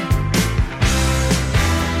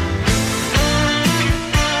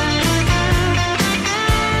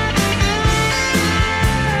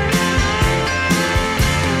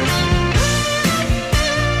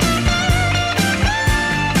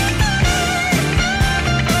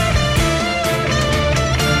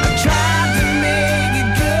 I tried to make it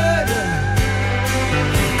good,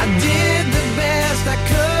 I did the best I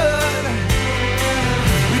could.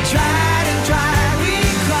 We tried and tried, we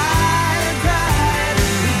cried and cried,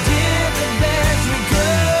 we did the best we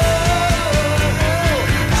could.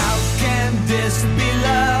 How can this be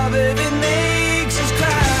love if it makes us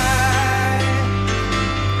cry?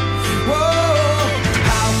 Whoa,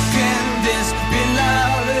 how can this be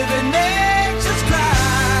love if it makes us cry?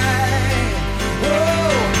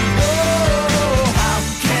 Whoa, whoa, how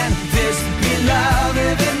can this be love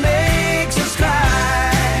if it makes us cry?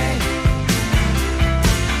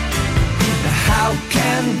 How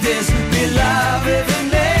can this be love if it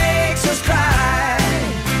makes us cry?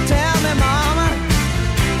 Tell me, mama.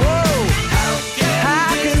 Whoa, how can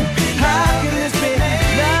this be love if it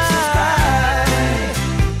makes us cry?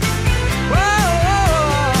 Whoa,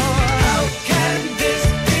 how can this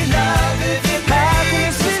be love if it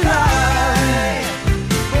makes us cry?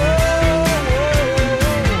 Whoa,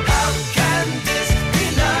 how can this be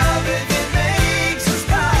love if it makes us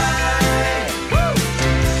cry? Woo!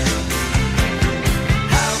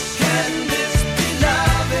 How can this be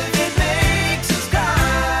love if it makes us cry?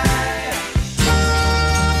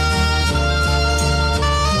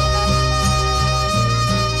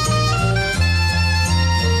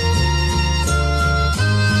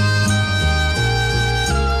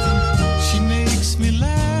 She makes me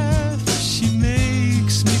laugh, she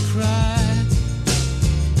makes me cry,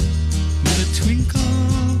 with a twinkle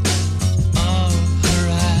of her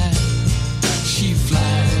eye. She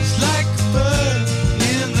flies like a bird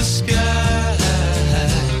in the sky.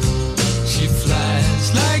 She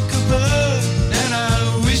flies like a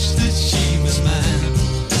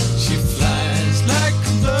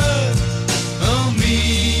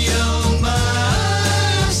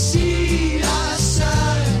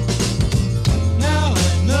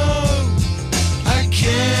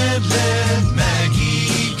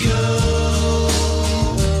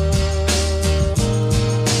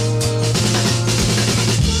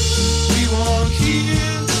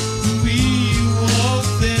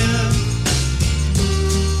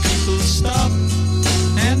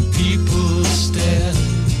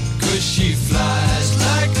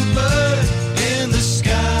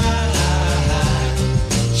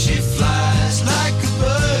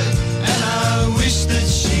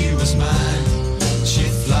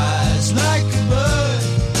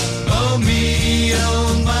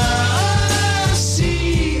oh my, I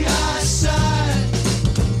see, I sigh.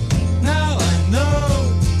 Now I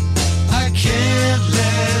know I can't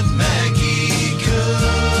let Maggie go.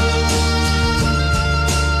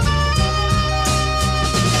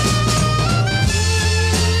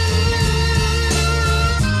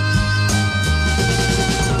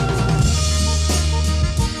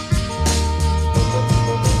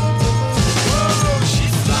 Oh, she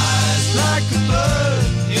flies like a bird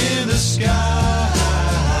in the sky.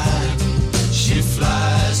 She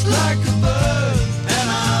flies like a bird, and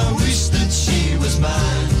I wish that she was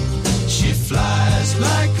mine. She flies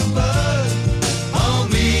like a bird. Oh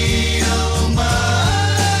me, oh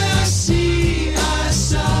my, I see, I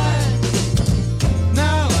sigh.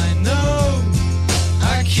 Now I know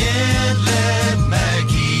I can't let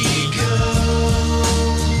Maggie go.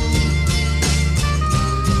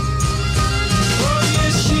 Oh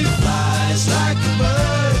yes, she flies like a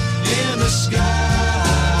bird in the sky.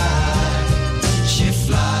 She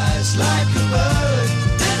flies like a bird,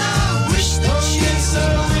 and I wish that she was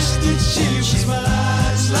mine.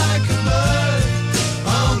 Like a bird,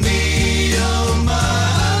 oh me, oh my,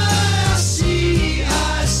 I see,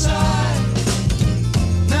 I sigh.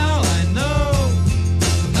 Now I know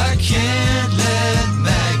I can't let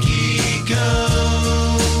Maggie go.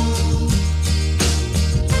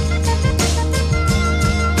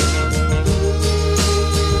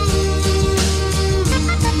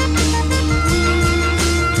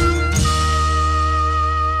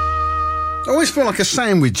 I always feel like a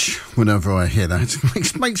sandwich whenever I hear that.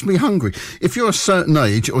 It makes me hungry. If you're a certain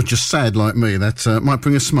age or just sad like me, that might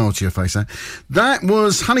bring a smile to your face. That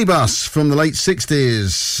was Honeybus from the late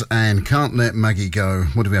 60s and Can't Let Maggie Go.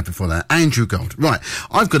 What do we have before that? Andrew Gold. Right,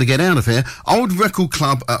 I've got to get out of here.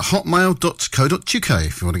 oldrecordclub@hotmail.co.uk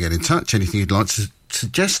if you want to get in touch. Anything you'd like to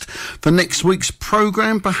suggest for next week's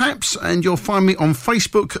programme perhaps, and you'll find me on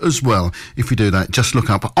Facebook as well. If you do that, just look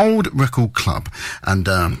up Old Record Club and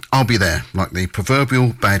I'll be there like the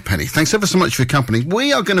proverbial bad penny. Thanks ever so much for your company.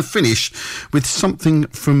 We are going to finish with something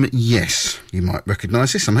from Yes. You might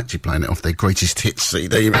recognise this. I'm actually playing it off their greatest hits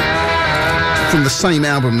CD from the same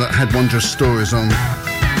album that had Wondrous Stories on.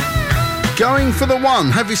 Going for the One.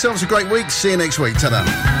 Have yourselves a great week. See you next week. Ta-da.